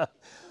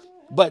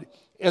 But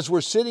as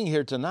we're sitting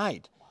here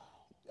tonight,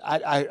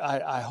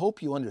 I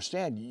hope you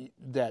understand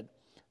that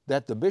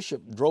the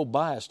bishop drove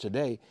by us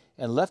today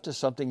and left us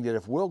something that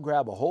if we'll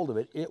grab a hold of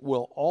it, it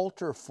will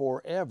alter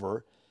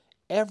forever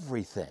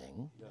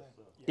everything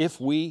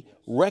if we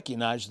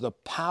recognize the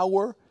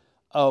power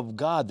of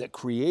God that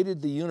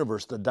created the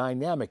universe, the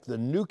dynamic, the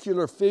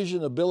nuclear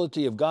fission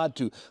ability of God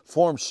to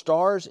form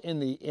stars in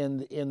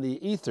the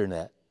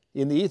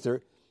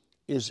ether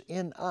is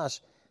in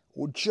us.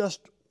 We're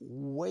just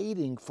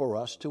waiting for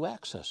us to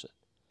access it.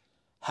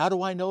 How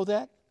do I know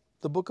that?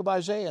 The book of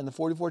Isaiah in the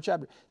 44th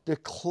chapter.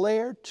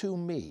 Declare to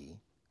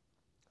me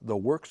the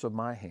works of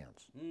my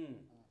hands.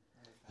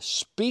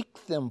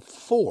 Speak them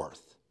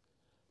forth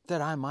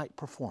that I might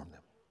perform them.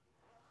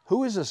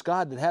 Who is this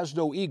God that has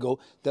no ego,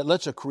 that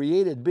lets a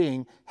created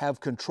being have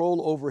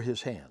control over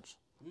his hands?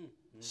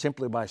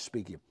 Simply by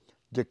speaking.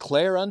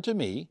 Declare unto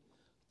me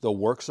the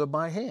works of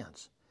my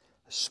hands.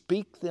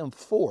 Speak them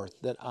forth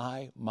that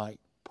I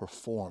might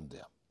perform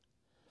them.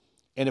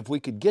 And if we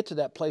could get to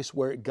that place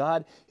where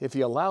God, if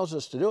he allows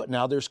us to do it,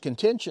 now there's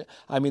contention.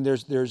 I mean,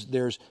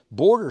 there's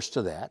borders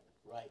to that.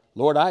 Right.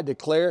 Lord, I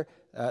declare,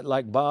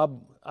 like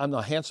Bob, I'm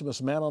the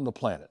handsomest man on the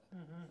planet.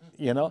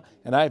 You know,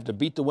 and I have to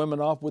beat the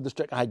women off with the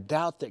stick. I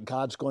doubt that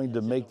God's going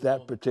to make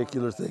that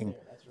particular thing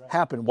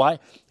happen. Why?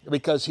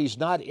 Because he's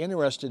not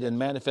interested in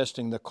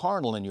manifesting the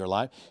carnal in your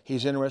life.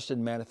 He's interested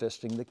in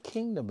manifesting the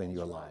kingdom in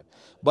your life.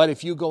 But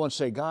if you go and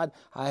say, God,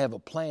 I have a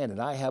plan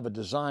and I have a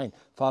design,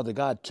 Father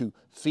God, to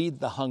feed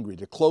the hungry,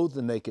 to clothe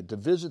the naked, to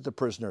visit the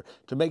prisoner,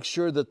 to make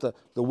sure that the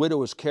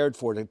widow is cared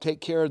for, to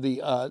take care of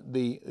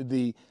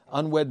the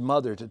unwed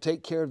mother, to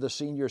take care of the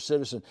senior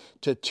citizen,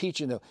 to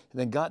teach,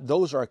 then God,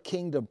 those are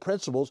kingdom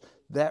principles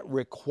that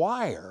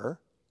require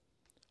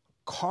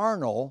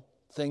carnal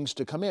things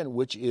to come in,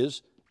 which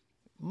is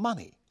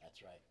money.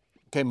 That's right.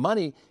 Okay,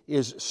 money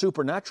is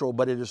supernatural,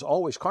 but it is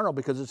always carnal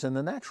because it's in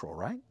the natural,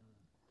 right?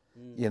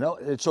 You know,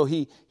 and so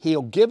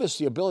he'll give us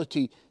the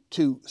ability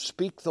to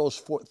speak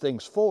those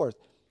things forth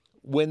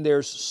when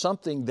there's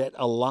something that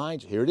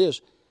aligns. Here it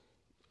is.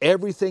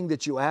 Everything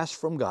that you ask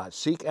from God,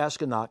 seek,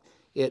 ask, and knock,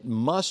 it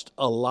must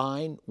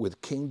align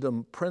with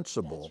kingdom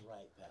principle. That's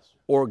right, Pastor.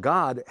 Or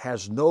God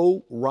has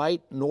no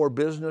right, nor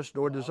business,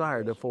 nor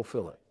desire to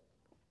fulfill it.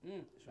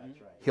 That's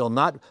right. He'll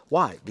not.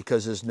 Why?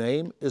 Because his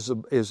name is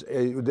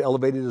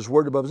elevated his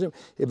word above his name.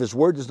 If his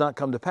word does not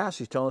come to pass,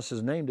 he's telling us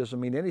his name doesn't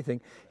mean anything,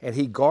 and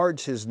he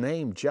guards his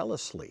name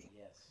jealously.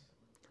 Yes.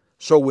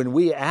 So when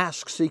we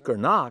ask, seek, or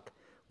knock,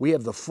 we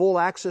have the full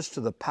access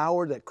to the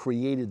power that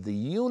created the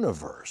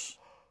universe.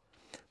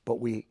 But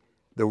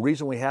the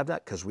reason we have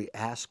that, because we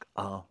ask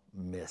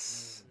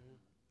amiss.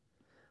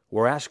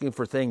 We're asking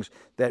for things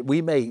that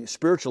we may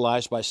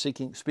spiritualize by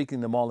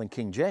speaking them all in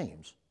King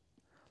James.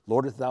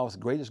 Lord, if thou art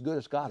great as good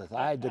as God, if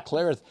I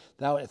declareth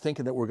thou,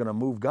 thinking that we're going to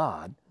move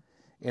God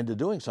into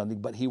doing something,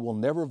 but he will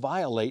never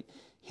violate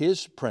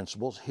his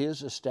principles,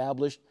 his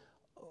established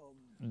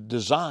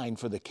design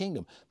for the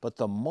kingdom. But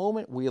the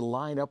moment we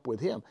line up with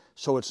him,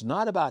 so it's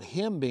not about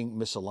him being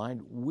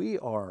misaligned, we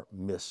are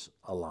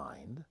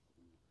misaligned.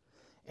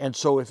 And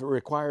so if it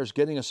requires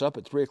getting us up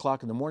at 3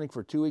 o'clock in the morning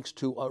for 2 weeks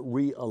to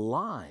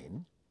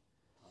realign,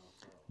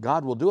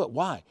 God will do it.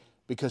 Why?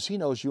 because he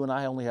knows you and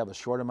I only have a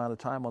short amount of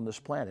time on this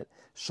planet,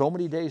 so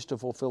many days to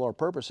fulfill our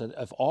purpose. And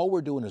if all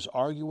we're doing is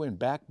arguing,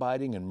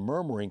 backbiting, and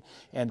murmuring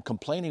and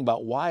complaining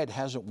about why it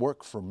hasn't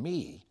worked for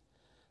me,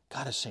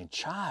 God is saying,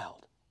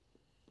 child,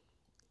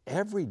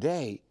 every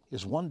day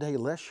is one day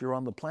less you're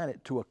on the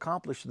planet to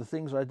accomplish the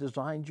things I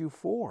designed you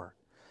for.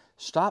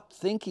 Stop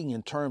thinking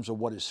in terms of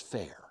what is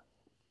fair.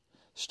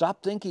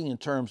 Stop thinking in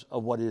terms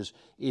of what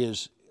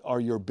are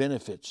your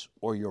benefits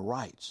or your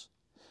rights.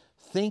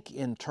 Think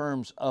in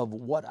terms of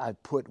what I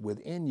put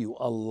within you.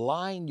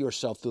 Align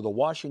yourself through the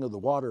washing of the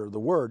water of the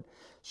Word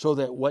so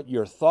that what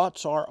your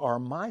thoughts are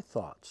my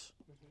thoughts.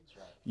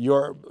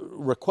 Your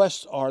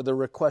requests are the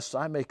requests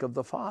I make of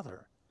the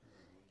Father.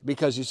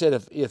 Because he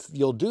said, if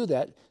you'll do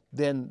that,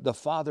 then the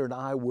Father and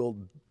I will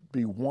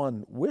be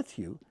one with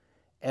you.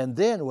 And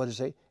then, what does it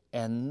say?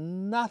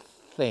 And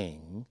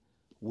nothing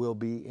will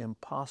be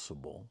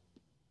impossible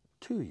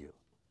to you.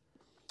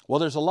 Well,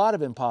 there's a lot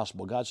of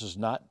impossible. God says,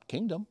 not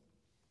kingdom.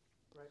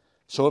 Right.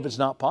 So if it's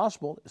not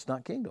possible, it's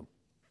not kingdom.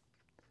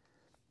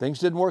 Things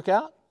didn't work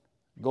out?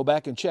 Go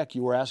back and check.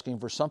 You were asking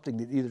for something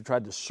that either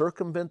tried to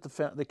circumvent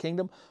the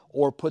kingdom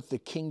or put the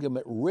kingdom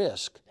at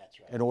risk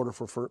in order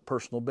for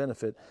personal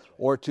benefit,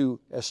 or to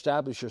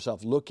establish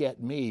yourself. Look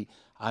at me.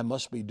 I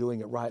must be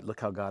doing it right.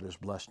 Look how God has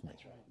blessed me.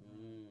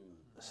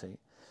 See?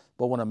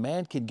 But when a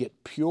man can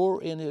get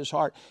pure in his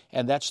heart,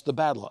 and that's the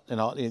battle.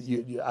 And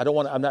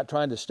I'm not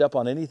trying to step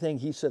on anything.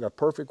 He said a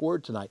perfect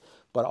word tonight.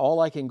 But all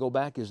I can go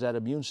back is that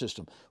immune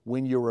system.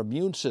 When your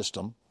immune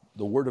system,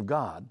 the Word of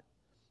God,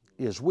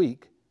 is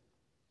weak,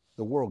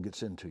 the world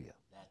gets into you.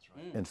 That's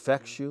right.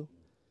 Infects you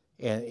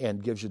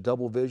and gives you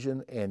double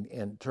vision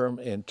and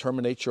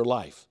terminates your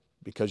life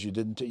because you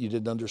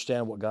didn't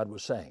understand what God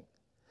was saying.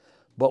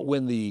 But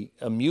when the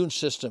immune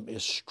system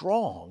is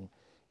strong,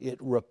 it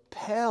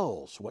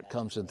repels what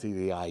comes in through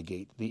the eye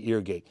gate, the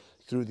ear gate,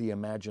 through the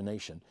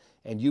imagination.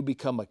 And you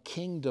become a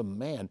kingdom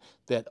man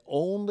that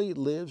only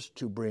lives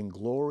to bring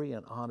glory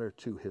and honor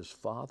to his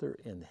Father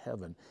in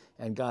heaven.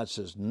 And God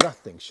says,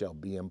 nothing shall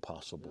be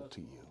impossible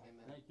to you.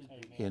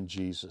 In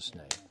Jesus'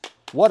 name.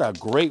 What a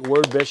great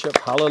word, Bishop.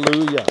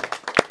 Hallelujah.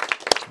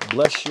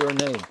 Bless your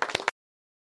name.